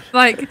 yeah.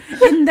 Like,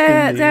 in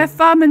their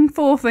thumb and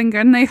forefinger,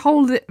 and they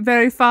hold it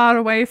very far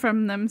away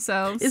from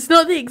themselves. It's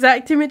not the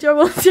exact image I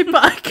wanted,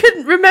 but I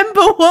couldn't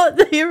remember what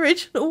the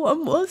original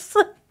one was.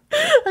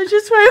 I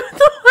just went with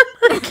the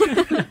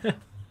one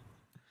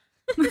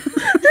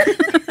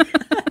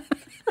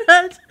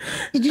I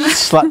Did you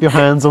just slap your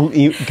hands on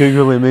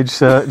Google image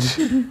search?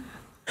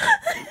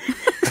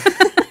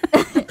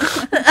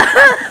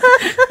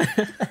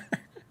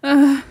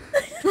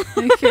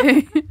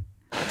 Okay.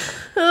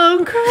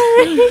 I'm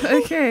crying.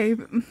 Okay.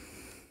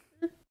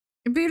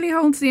 Billy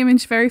holds the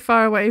image very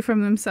far away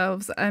from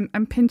themselves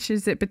and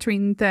pinches it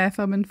between their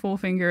thumb and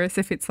forefinger as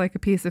if it's like a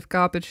piece of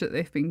garbage that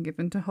they've been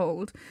given to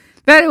hold.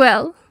 Very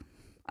well.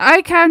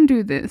 I can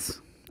do this.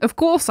 Of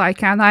course I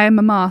can. I am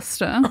a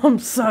master. I'm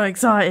so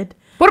excited.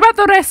 What about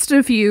the rest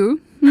of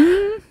you?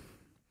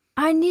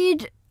 I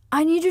need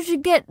you to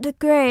get the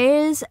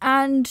greys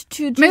and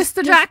to just...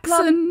 Mr.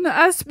 Jackson,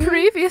 as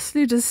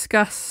previously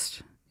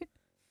discussed,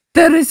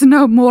 there is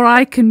no more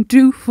I can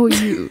do for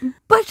you.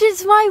 But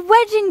it's my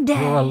wedding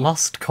day. You're a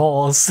lost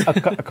cause.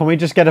 Can we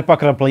just get a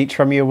bucket of bleach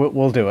from you?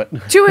 We'll do it.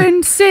 To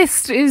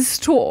insist is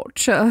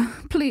torture.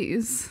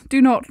 Please,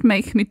 do not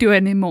make me do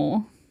any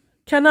more.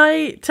 Can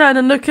I turn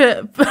and look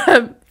at...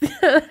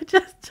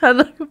 just turn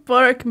and look at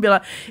Boric and be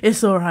like,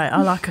 it's alright,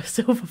 I like a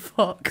silver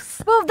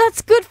fox. Well,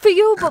 that's good for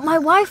you, but my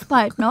wife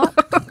might not.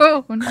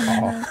 Oh,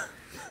 no.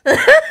 Do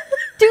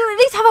at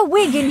least have a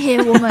wig in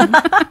here, woman.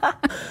 I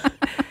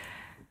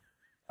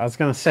was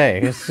going to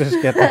say, let's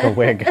just get like a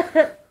wig.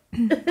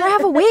 Can I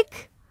have a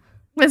wig?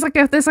 There's like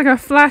a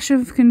flash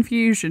of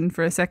confusion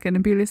for a second,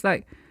 and Bewley's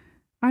like,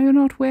 "Are you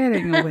not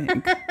wearing a wig?"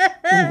 No,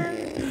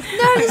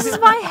 this is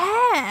my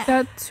hair.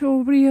 That's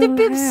your real That'd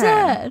be hair.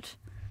 absurd.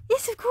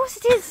 Yes, of course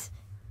it is.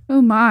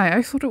 Oh my,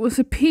 I thought it was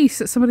a piece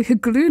that somebody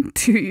had glued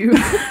to you.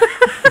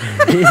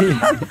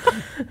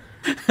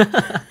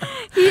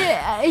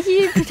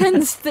 He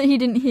pretends that he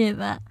didn't hear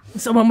that.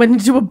 Someone went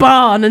into a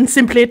barn and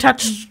simply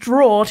attached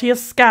straw to your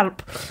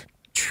scalp.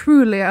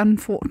 Truly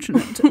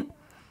unfortunate.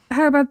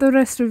 How about the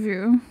rest of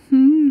you?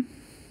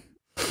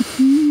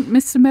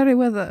 Mr.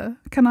 Merriweather,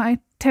 can I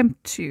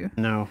tempt you?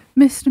 No.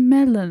 Mr.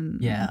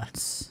 Melons? Yeah.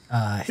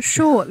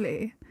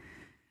 Surely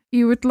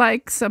you would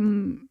like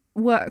some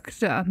work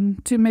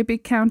done to maybe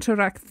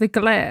counteract the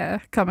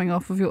glare coming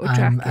off of your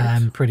jacket.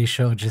 I'm pretty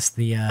sure just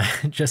the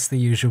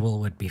usual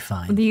would be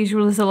fine. The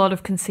usual is a lot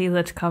of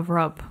concealer to cover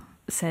up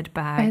said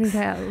bags.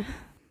 Very well.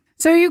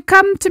 So you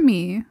come to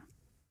me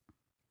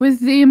with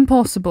the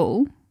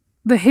impossible,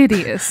 the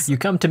hideous. You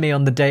come to me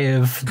on the day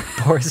of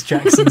Boris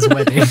Jackson's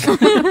wedding.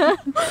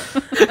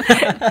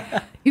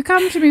 You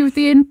come to me with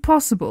the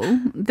impossible,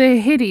 the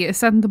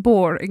hideous, and the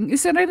boring.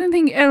 Is there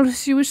anything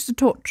else you wish to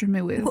torture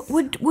me with?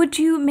 Would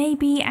you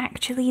maybe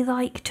actually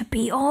like to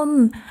be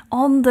on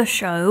the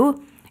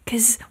show?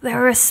 Because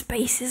there are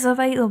spaces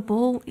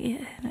available.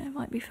 Yeah, it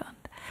might be fun.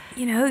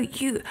 You know,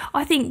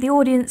 I think the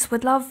audience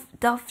would love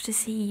to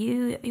see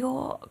you.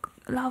 You're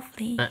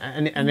lovely.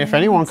 And if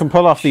anyone can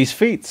pull off these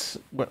feats,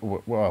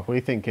 well, we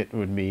think it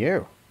would be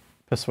you.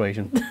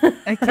 Persuasion.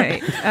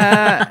 Okay.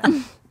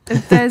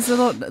 There's a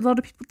lot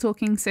of people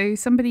talking, so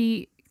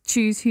somebody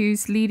choose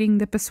who's leading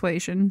the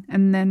persuasion,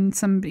 and then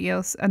somebody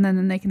else, and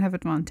then they can have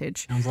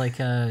advantage. Sounds like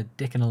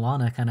Dick and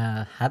Alana kind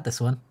of had this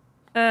one.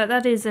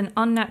 That is an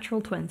unnatural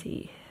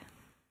 20.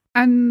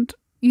 And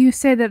you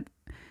say that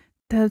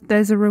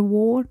there's a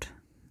reward.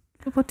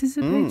 What is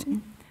it,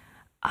 Bettany?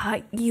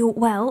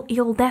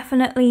 You'll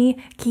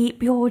definitely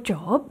keep your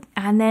job,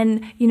 and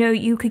then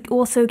you could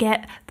also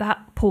get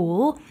that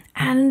pool,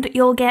 and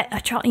you'll get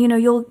a chance.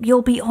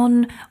 You'll be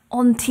on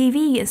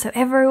TV, so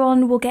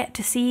everyone will get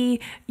to see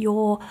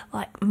your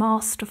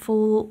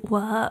masterful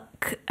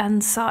work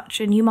and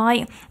such, and you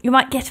might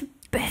get a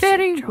better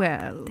Very job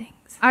well.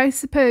 Things. I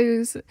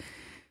suppose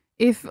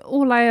if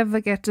all I ever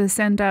get to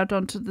send out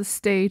onto the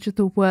stage of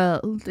the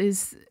world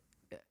is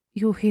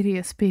you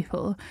hideous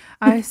people,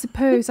 I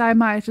suppose I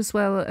might as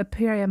well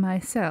appear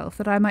myself,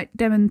 that I might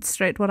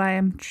demonstrate what I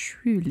am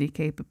truly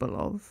capable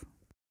of.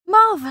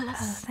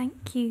 Marvellous.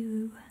 Thank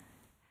you.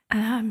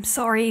 I'm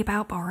sorry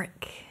about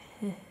Boric.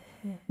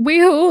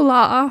 We all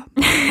are.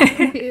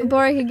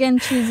 Boric again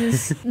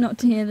chooses not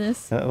to hear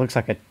this. It looks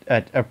like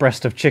a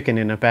breast of chicken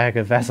in a bag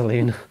of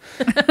Vaseline.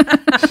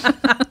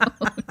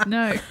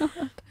 No.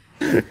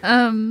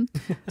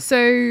 So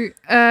you're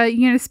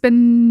gonna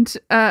spend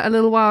a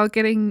little while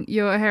getting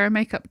your hair and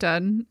makeup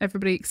done,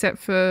 everybody except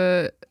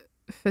for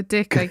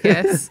Dick, I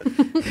guess.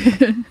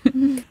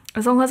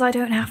 As long as I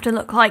don't have to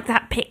look like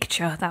that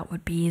picture, that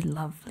would be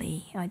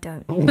lovely. I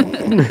don't.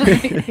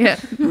 Yeah.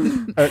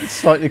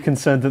 Slightly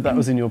concerned that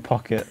was in your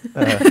pocket.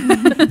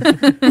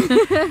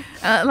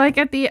 Like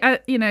at the,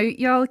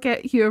 y'all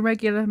get your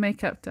regular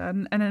makeup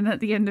done, and then at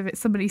the end of it,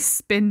 somebody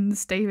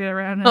spins David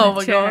around in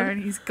a chair,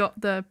 and he's got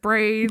the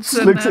braids.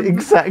 It looks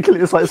exactly.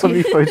 It's like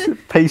somebody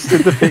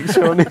pasted the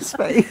picture on his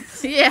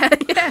face. Yeah,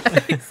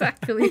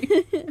 exactly.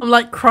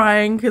 I'm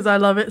crying because I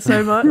love it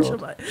so much. I'm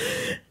like,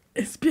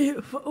 it's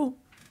beautiful.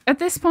 At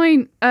this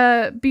point,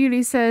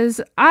 Bewley says,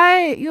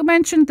 you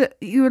mentioned that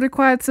you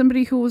required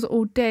somebody who was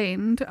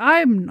ordained.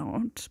 I'm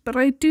not, but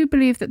I do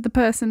believe that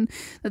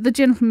the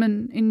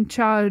gentleman in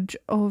charge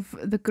of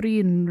the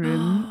green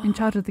room, in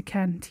charge of the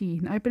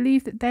canteen, I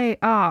believe that they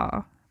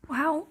are.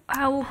 Wow,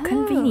 how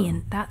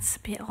convenient. That's a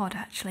bit odd,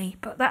 actually,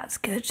 but that's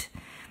good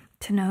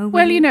to know.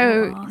 Well,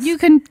 you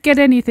can get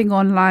anything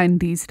online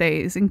these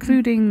days,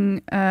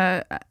 including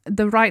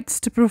the rights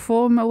to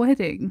perform a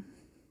wedding.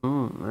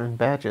 And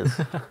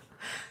badges.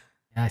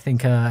 I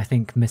think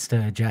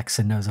Mr.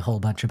 Jackson knows a whole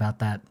bunch about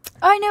that.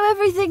 I know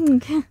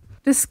everything.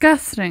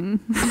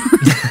 Disgusting.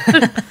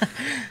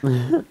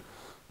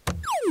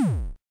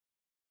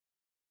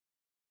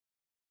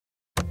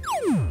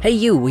 Hey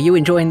you, were you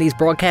enjoying these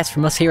broadcasts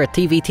from us here at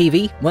TEVE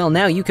TV? Well,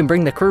 now you can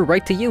bring the crew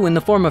right to you in the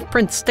form of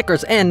prints,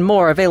 stickers, and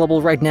more,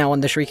 available right now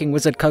on the Shrieking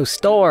Wizard Coast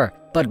store.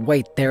 But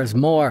wait, there's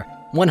more.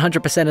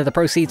 100% of the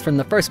proceeds from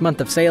the first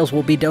month of sales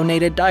will be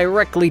donated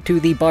directly to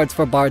the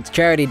Bards4Bards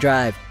charity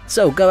drive.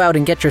 So go out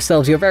and get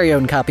yourselves your very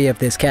own copy of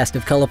this cast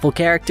of colorful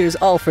characters,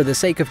 all for the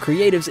sake of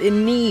creatives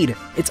in need.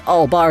 It's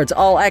all bards,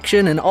 all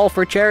action, and all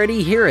for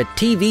charity here at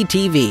TEVE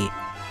TV.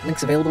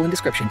 Links available in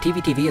description. TEVE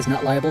TV is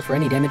not liable for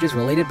any damages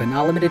related but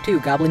not limited to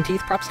goblin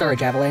teeth, prop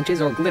storage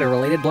avalanches, or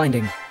glitter-related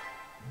blinding.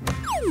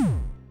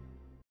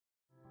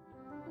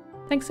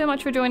 Thanks so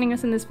much for joining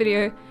us in this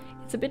video.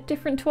 It's a bit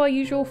different to our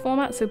usual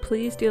format, so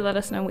please do let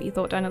us know what you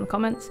thought down in the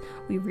comments.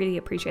 We really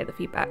appreciate the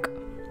feedback.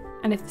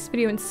 And if this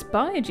video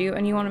inspired you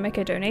and you want to make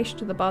a donation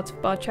to the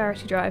Bards4Bards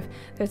charity drive,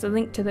 there's a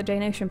link to the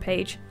donation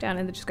page down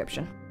in the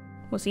description.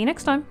 We'll see you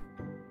next time.